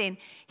something.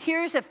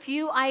 Here's a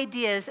few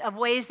ideas of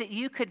ways that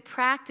you could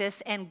practice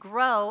and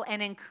grow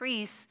and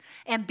increase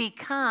and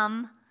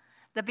become,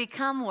 the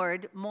become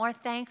word, more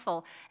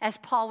thankful, as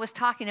Paul was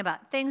talking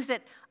about. Things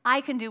that I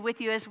can do with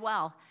you as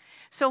well.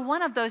 So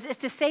one of those is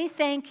to say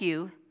thank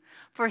you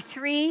for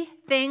 3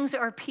 things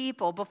or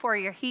people before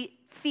your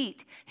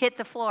feet hit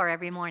the floor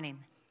every morning.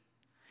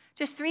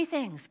 Just 3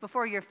 things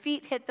before your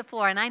feet hit the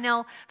floor. And I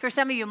know for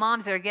some of you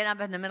moms that are getting up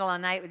in the middle of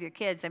the night with your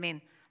kids, I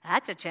mean,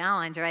 that's a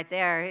challenge right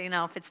there. You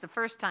know, if it's the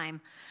first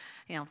time,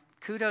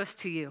 kudos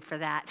to you for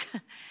that.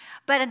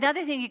 But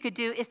another thing you could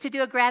do is to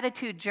do a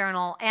gratitude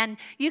journal. And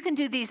you can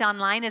do these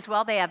online as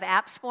well. They have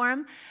apps for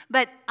them.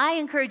 But I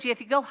encourage you, if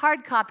you go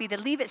hard copy, to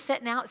leave it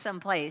sitting out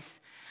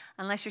someplace,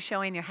 unless you're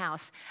showing your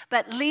house.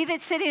 But leave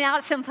it sitting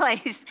out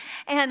someplace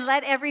and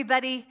let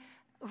everybody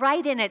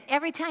write in it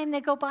every time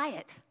they go by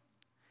it.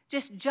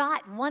 Just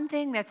jot one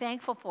thing they're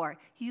thankful for.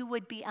 You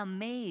would be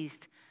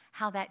amazed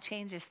how that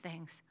changes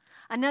things.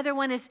 Another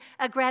one is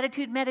a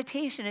gratitude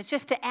meditation. It's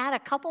just to add a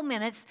couple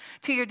minutes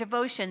to your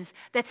devotions.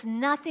 That's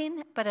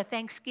nothing but a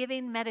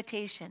Thanksgiving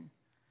meditation.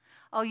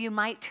 Oh, you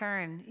might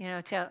turn,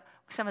 to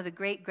some of the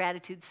great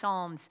gratitude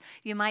psalms.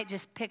 You might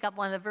just pick up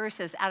one of the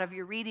verses out of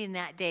your reading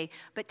that day,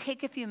 but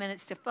take a few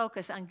minutes to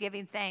focus on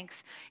giving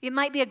thanks. It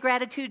might be a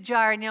gratitude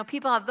jar, and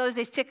people have those,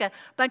 they stick a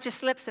bunch of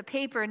slips of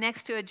paper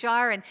next to a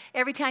jar, and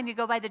every time you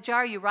go by the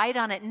jar, you write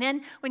on it. And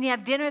then when you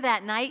have dinner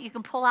that night, you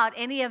can pull out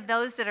any of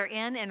those that are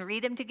in and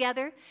read them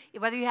together.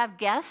 Whether you have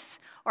guests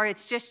or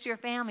it's just your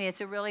family,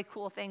 it's a really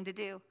cool thing to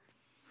do.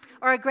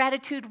 Or a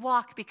gratitude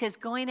walk, because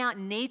going out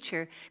in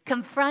nature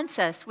confronts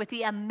us with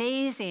the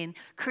amazing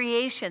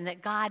creation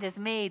that God has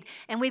made.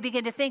 And we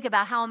begin to think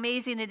about how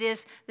amazing it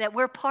is that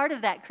we're part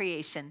of that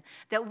creation,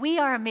 that we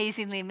are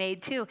amazingly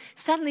made too.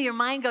 Suddenly your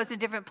mind goes to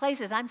different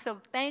places. I'm so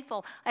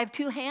thankful I have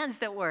 2 hands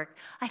that work.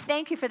 I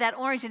thank you for that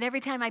orange, and every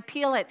time I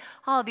peel it,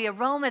 the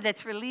aroma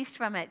that's released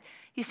from it.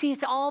 You see,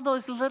 it's all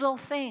those little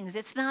things.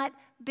 It's not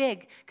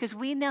big, because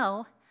we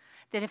know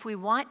that if we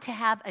want to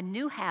have a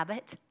new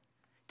habit,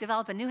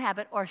 develop a new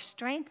habit, or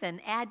strengthen,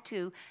 add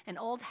to an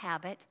old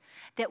habit,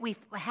 that we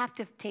have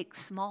to take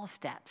small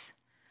steps.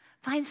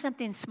 Find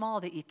something small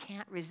that you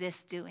can't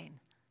resist doing.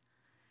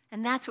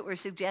 And that's what we're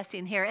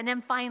suggesting here. And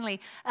then finally,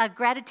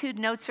 gratitude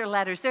notes or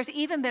letters. There's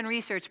even been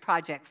research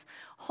projects,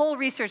 whole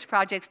research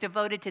projects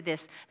devoted to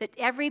this, that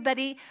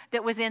everybody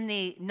that was in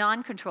the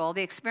non-control,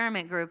 the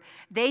experiment group,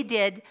 they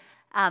did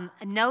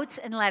notes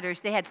and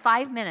letters. They had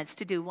 5 minutes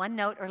to do one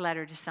note or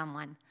letter to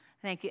someone.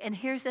 Thank you. And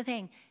here's the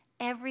thing.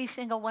 Every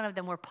single one of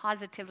them were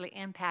positively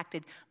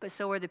impacted, but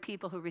so were the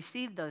people who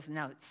received those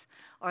notes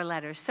or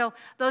letters. So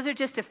those are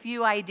just a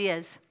few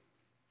ideas.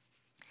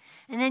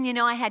 And then,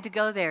 I had to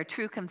go there,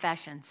 true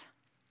confessions.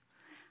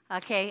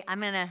 Okay, I'm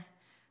going to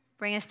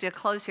bring us to a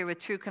close here with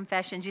true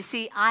confessions. You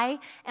see, I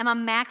am a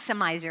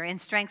maximizer in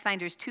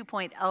StrengthFinders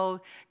 2.0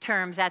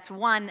 terms. That's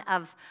one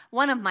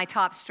of my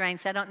top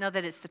strengths. I don't know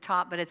that it's the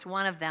top, but it's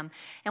one of them.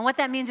 And what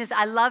that means is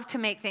I love to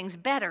make things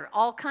better,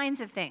 all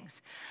kinds of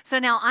things. So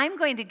now I'm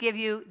going to give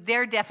you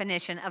their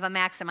definition of a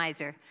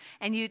maximizer.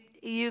 And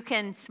you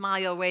can smile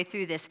your way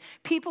through this.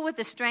 People with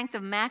the strength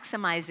of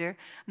maximizer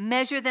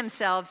measure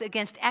themselves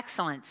against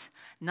excellence,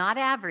 not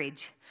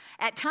average.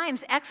 At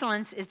times,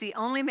 excellence is the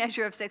only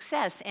measure of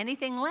success.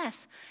 Anything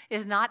less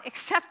is not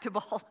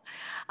acceptable.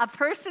 A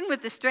person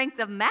with the strength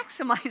of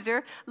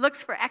maximizer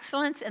looks for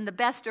excellence and the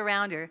best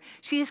around her.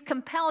 She is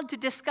compelled to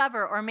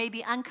discover or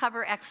maybe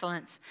uncover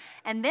excellence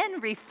and then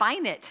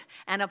refine it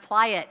and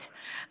apply it.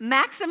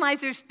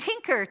 Maximizers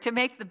tinker to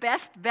make the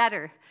best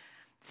better.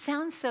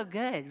 Sounds so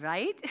good,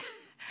 right?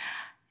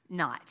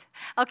 Not.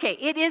 Okay,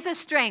 it is a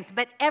strength,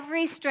 but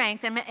every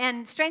strength, and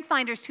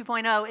StrengthFinders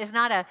 2.0 is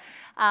not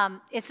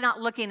it's not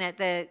looking at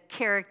the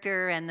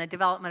character and the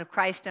development of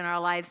Christ in our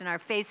lives and our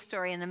faith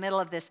story in the middle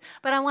of this,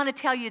 but I want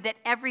to tell you that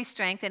every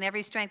strength and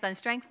every strength on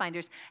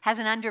StrengthFinders has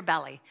an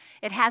underbelly.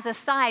 It has a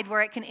side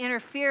where it can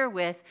interfere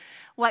with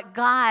what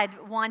God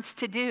wants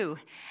to do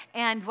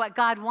and what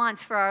God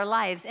wants for our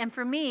lives. And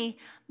for me,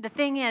 the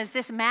thing is,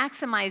 this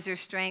maximizer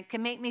strength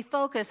can make me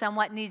focus on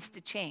what needs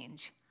to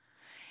change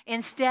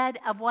instead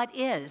of what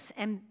is,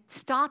 and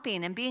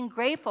stopping and being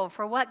grateful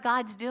for what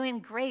God's doing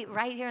great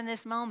right here in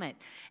this moment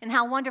and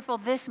how wonderful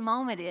this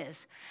moment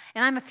is.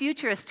 And I'm a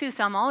futurist too,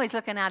 so I'm always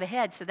looking out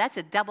ahead, so that's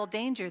a double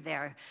danger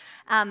there.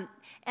 And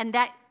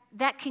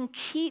that can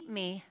keep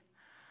me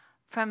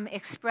from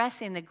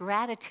expressing the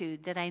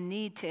gratitude that I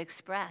need to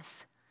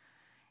express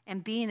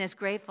and being as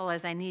grateful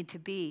as I need to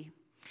be.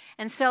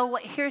 And so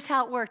here's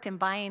how it worked in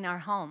buying our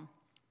home.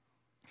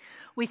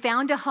 We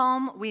found a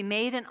home, we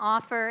made an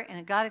offer, and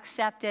it got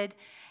accepted,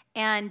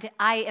 and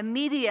I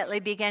immediately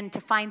began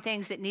to find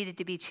things that needed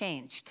to be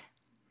changed.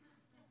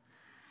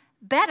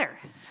 Better.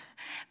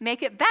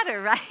 Make it better,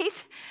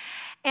 right?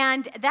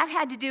 And that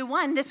had to do,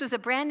 one, this was a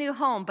brand new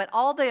home, but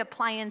all the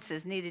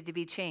appliances needed to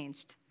be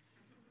changed,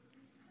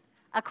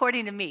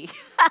 according to me.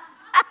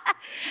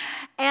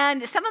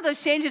 And some of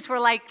those changes were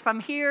like from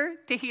here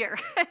to here.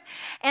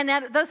 And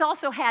those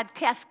also had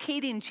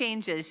cascading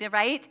changes,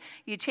 right?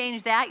 You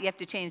change that, you have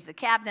to change the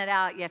cabinet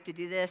out, you have to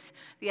do this,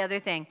 the other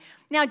thing.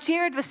 Now,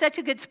 Jared was such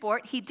a good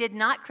sport. He did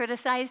not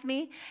criticize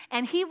me.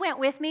 And he went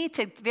with me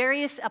to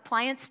various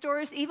appliance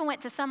stores, even went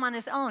to some on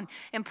his own,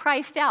 and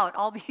priced out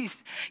all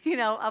these,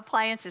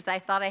 appliances I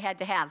thought I had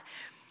to have.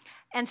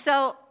 And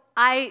so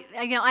I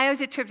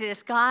always attribute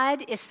this,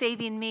 God is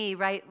saving me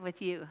right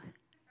with you.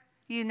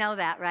 You know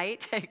that,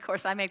 right? Of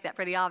course, I make that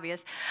pretty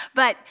obvious.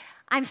 But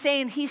I'm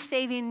saying he's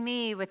saving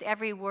me with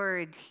every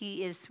word.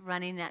 He is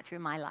running that through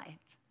my life.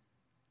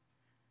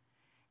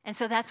 And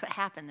so that's what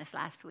happened this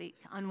last week.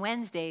 On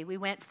Wednesday, we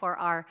went for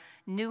our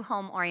new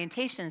home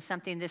orientation,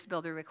 something this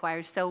builder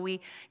requires. So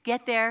we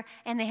get there,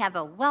 and they have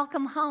a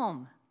welcome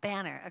home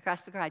banner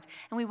across the garage.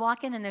 And we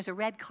walk in, and there's a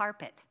red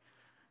carpet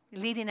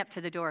leading up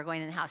to the door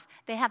going in the house.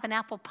 They have an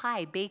apple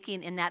pie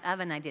baking in that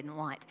oven I didn't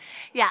want.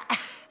 Yeah.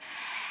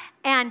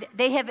 And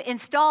they have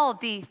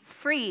installed the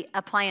free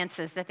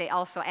appliances that they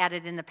also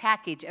added in the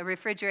package, a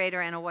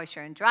refrigerator and a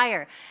washer and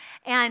dryer.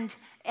 And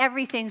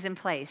everything's in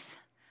place.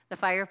 The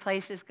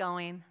fireplace is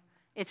going.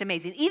 It's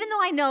amazing. Even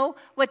though I know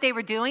what they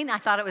were doing, I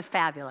thought it was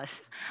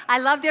fabulous. I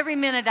loved every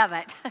minute of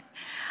it.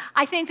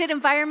 I think that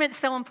environment's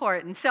so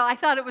important, so I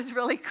thought it was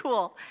really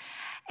cool.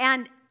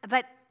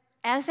 But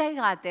as I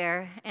got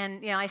there,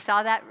 and I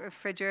saw that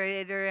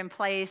refrigerator in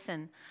place,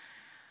 and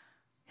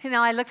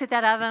I looked at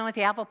that oven with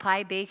the apple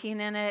pie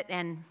baking in it,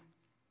 and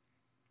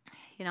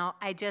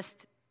I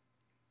just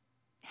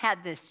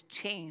had this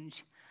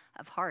change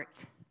of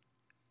heart.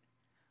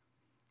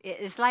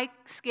 It's like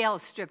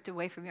scales stripped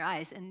away from your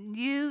eyes, and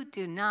you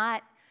do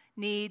not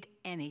need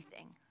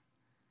anything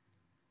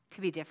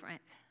to be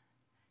different,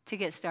 to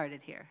get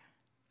started here.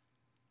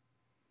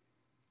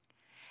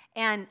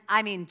 And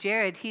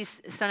Jared,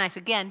 he's so nice.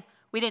 Again,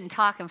 we didn't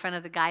talk in front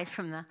of the guy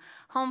from the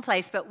home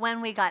place, but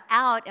when we got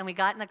out and we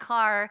got in the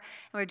car and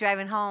we were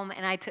driving home,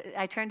 and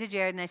I turned to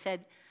Jared and I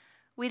said,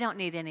 we don't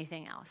need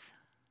anything else.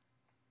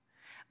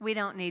 We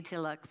don't need to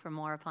look for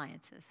more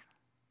appliances.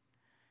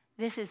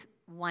 This is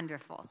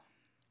wonderful.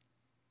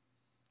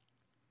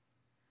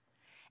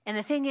 And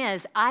the thing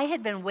is, I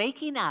had been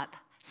waking up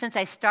since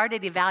I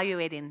started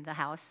evaluating the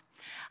house.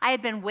 I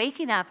had been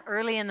waking up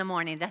early in the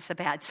morning. That's a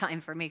bad sign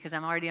for me because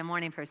I'm already a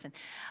morning person.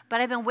 But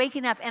I've been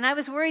waking up, and I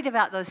was worried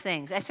about those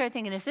things. I started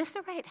thinking, is this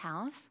the right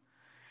house?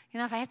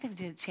 If I have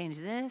to change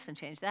this and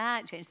change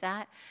that and change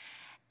that.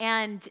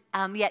 And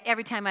yet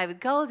every time I would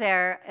go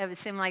there, it would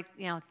seem like,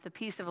 the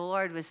peace of the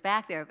Lord was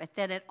back there. But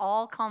then it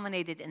all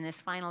culminated in this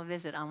final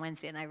visit on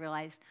Wednesday, and I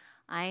realized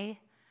I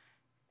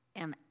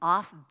am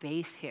off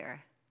base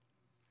here.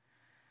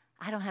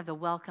 I don't have the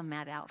welcome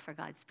mat out for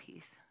God's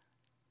peace.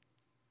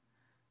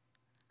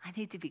 I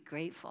need to be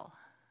grateful.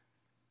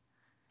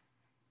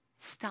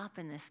 Stop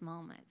in this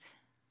moment.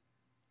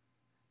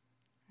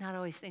 Not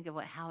always think of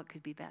how it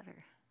could be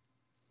better.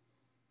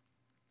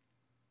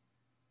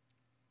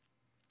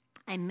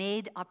 I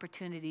made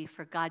opportunity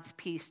for God's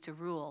peace to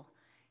rule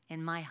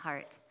in my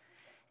heart.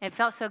 It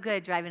felt so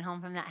good driving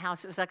home from that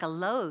house. It was like a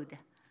load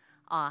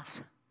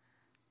off.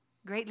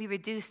 Greatly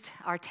reduced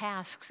our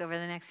tasks over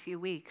the next few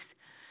weeks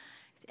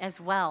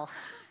as well.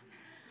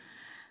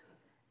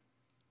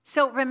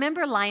 So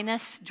remember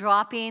Linus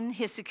dropping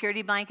his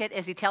security blanket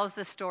as he tells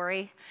the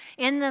story?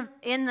 In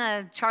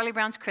the Charlie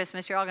Brown's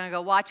Christmas, you're all going to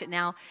go watch it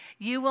now,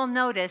 you will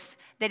notice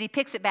that he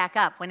picks it back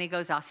up when he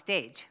goes off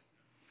stage.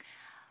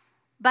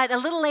 But a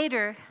little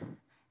later,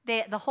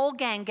 the whole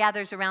gang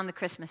gathers around the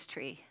Christmas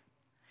tree.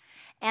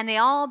 And they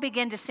all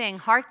begin to sing,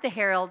 "Hark the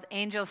Herald,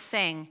 Angels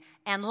Sing."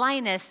 And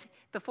Linus,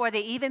 before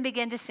they even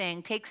begin to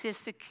sing, takes his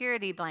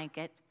security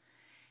blanket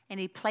and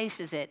he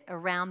places it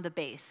around the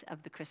base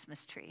of the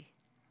Christmas tree.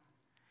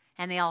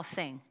 And they all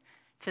sing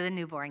to the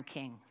newborn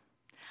king.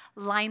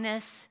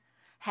 Linus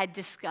had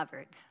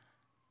discovered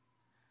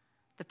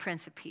the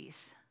Prince of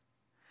Peace,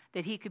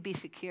 that he could be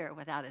secure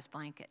without his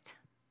blanket.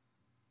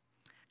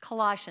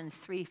 Colossians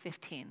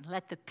 3:15,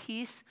 let the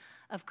peace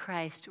of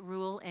Christ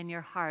rule in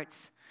your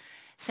hearts,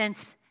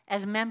 since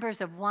as members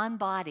of one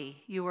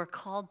body you were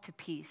called to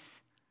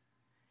peace,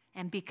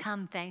 and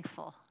become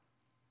thankful,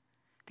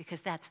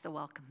 because that's the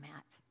welcome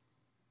mat.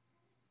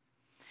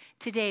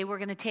 Today we're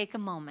going to take a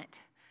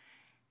moment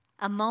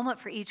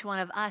for each one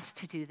of us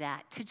to do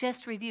that, to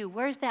just review,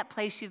 where's that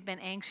place you've been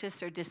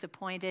anxious or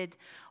disappointed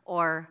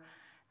or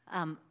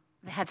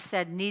have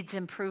said needs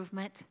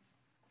improvement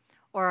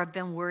or have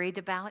been worried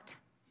about?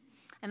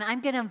 And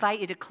I'm going to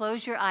invite you to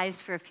close your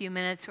eyes for a few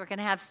minutes. We're going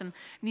to have some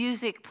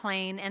music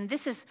playing, and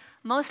this is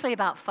mostly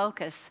about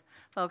focus,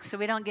 folks, so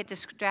we don't get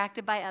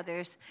distracted by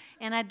others.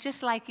 And I'd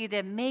just like you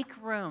to make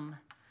room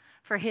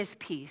for his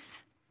peace.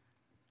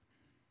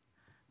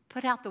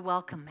 Put out the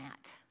welcome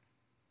mat.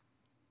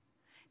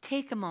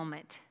 Take a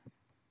moment.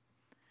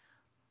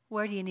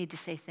 Where do you need to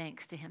say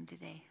thanks to him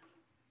today?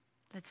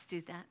 Let's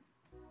do that.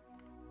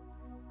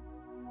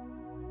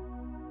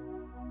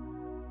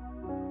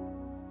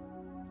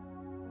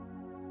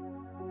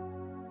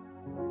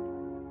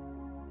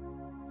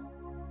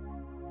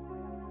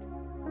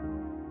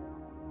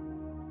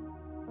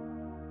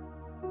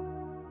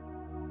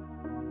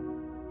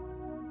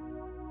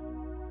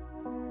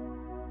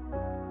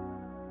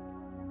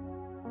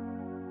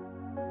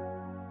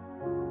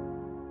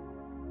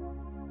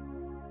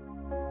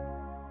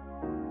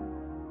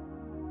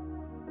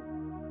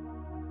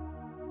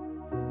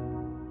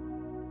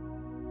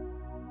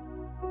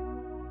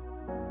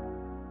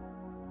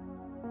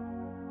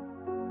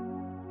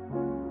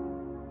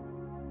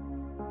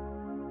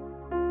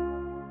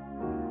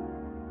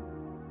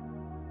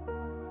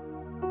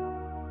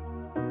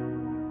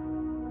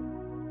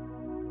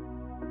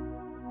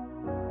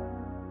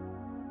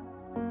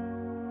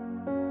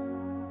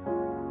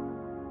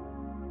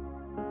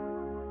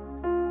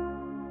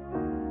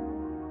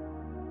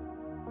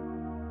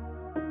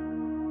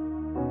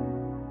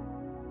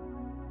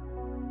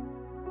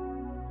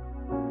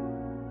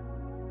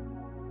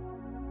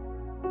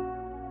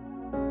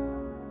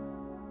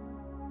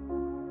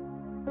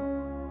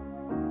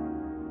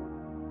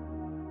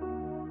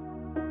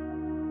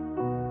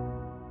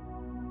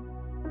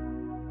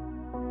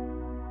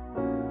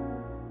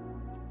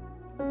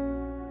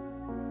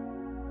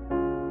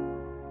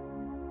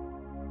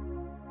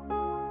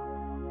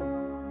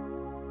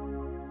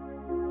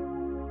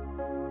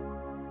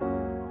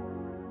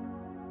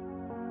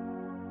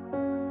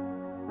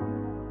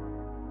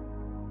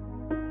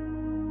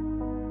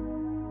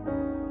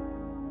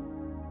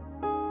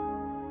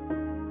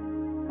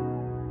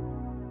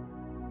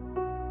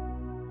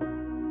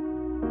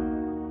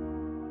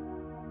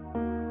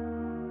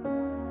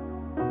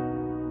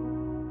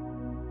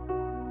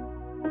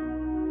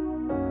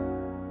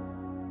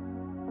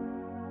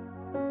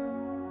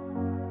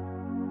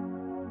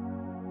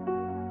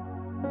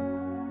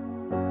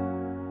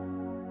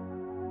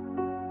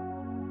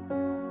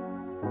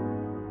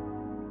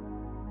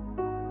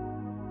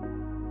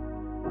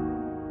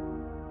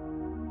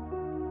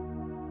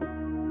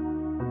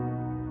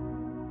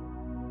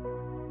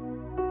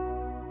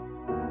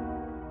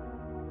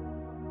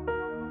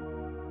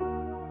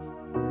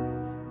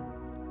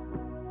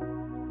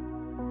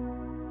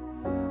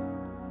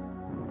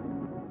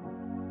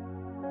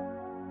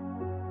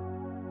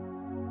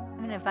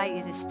 invite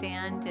you to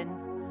stand, and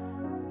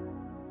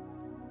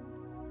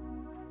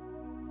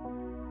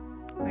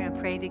we're going to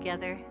pray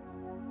together.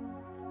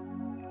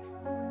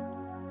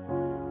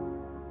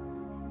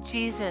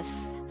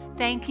 Jesus,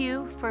 thank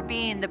you for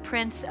being the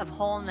Prince of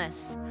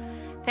Wholeness.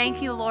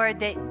 Thank you, Lord,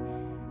 that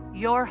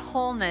your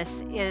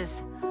wholeness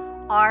is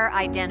our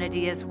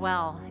identity as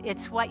well.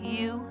 It's what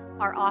you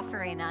are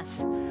offering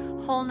us.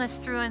 Wholeness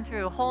through and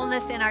through.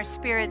 Wholeness in our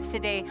spirits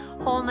today.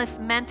 Wholeness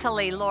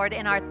mentally, Lord,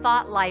 in our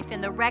thought life,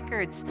 in the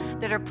records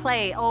that are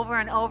played over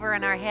and over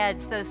in our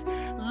heads, those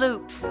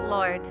loops,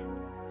 Lord.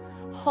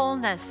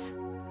 Wholeness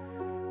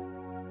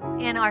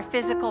in our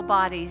physical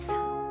bodies.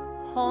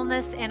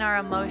 Wholeness in our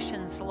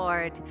emotions,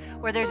 Lord,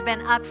 where there's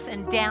been ups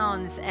and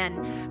downs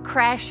and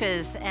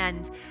crashes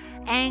and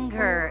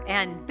anger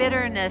and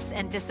bitterness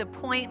and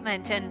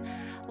disappointment and,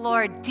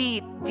 Lord,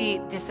 deep,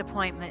 deep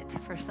disappointment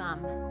for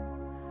some.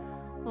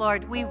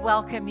 Lord, we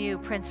welcome you,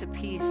 Prince of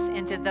Peace,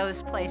 into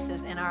those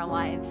places in our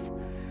lives.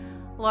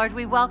 Lord,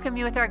 we welcome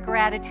you with our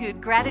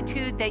gratitude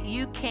that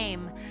you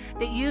came,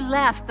 that you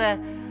left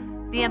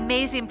the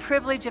amazing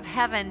privilege of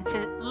heaven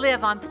to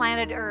live on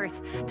planet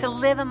Earth, to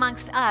live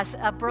amongst us,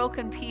 a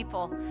broken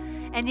people.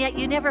 And yet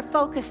you never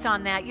focused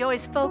on that. You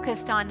always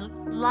focused on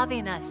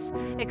loving us,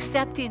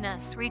 accepting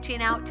us,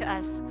 reaching out to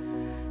us.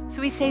 So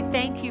we say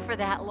thank you for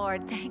that,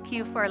 Lord. Thank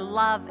you for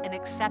love and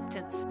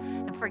acceptance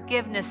and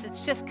forgiveness.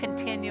 It's just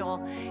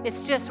continual.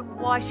 It's just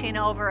washing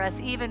over us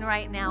even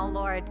right now,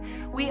 Lord.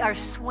 We are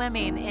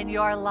swimming in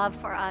your love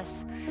for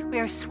us. We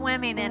are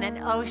swimming in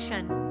an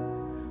ocean,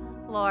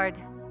 Lord,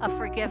 of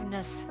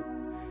forgiveness.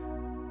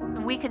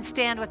 And we can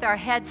stand with our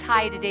heads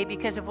high today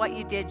because of what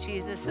you did,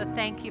 Jesus. So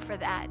thank you for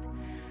that.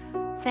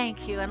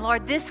 Thank you. And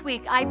Lord, this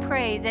week I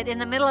pray that in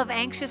the middle of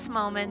anxious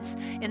moments,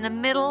 in the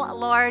middle,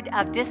 Lord,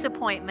 of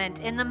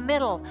disappointment, in the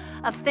middle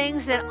of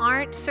things that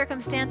aren't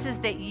circumstances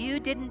that you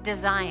didn't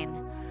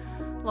design,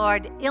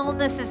 Lord,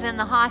 illnesses in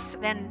the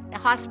and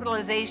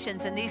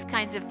hospitalizations and these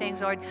kinds of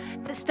things, Lord,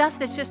 the stuff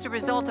that's just a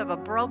result of a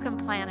broken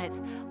planet.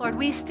 Lord,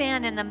 we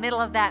stand in the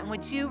middle of that, and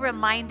would you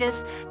remind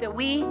us that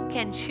we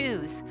can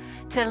choose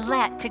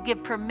to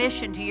give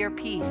permission to your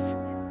peace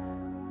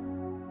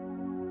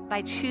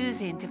by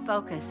choosing to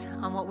focus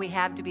on what we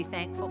have to be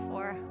thankful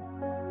for.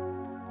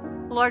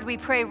 Lord, we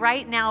pray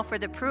right now for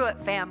the Pruitt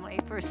family,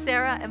 for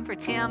Sarah and for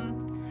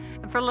Tim,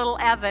 and for little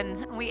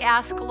Evan. We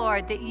ask,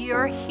 Lord, that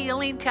your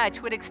healing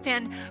touch would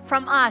extend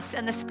from us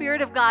and the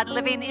Spirit of God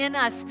living in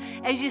us,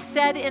 as you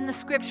said in the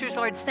scriptures,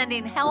 Lord,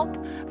 sending help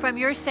from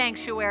your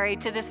sanctuary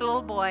to this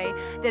little boy,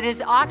 that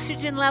his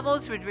oxygen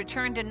levels would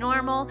return to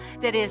normal,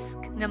 that his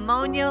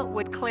pneumonia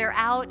would clear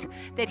out,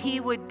 that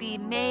he would be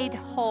made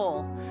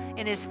whole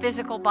in his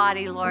physical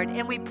body, Lord.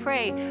 And we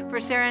pray for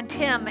Sarah and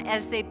Tim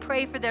as they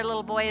pray for their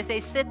little boy as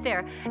they sit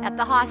there at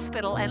the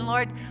hospital. And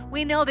Lord,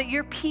 we know that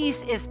your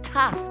peace is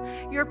tough.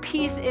 Your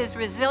peace is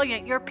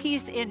resilient. Your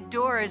peace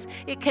endures.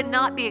 It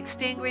cannot be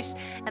extinguished.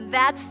 And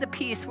that's the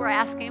peace we're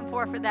asking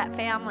for that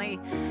family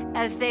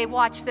as they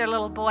watch their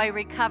little boy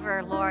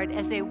recover, Lord,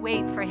 as they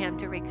wait for him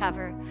to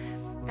recover.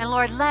 And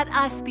Lord, let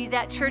us be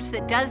that church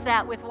that does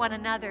that with one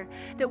another,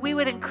 that we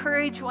would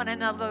encourage one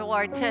another,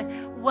 Lord, to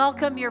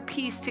welcome your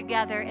peace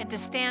together and to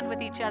stand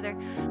with each other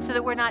so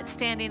that we're not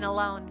standing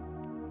alone.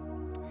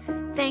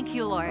 Thank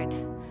you, Lord.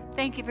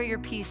 Thank you for your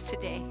peace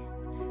today.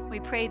 We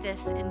pray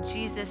this in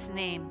Jesus'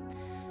 name.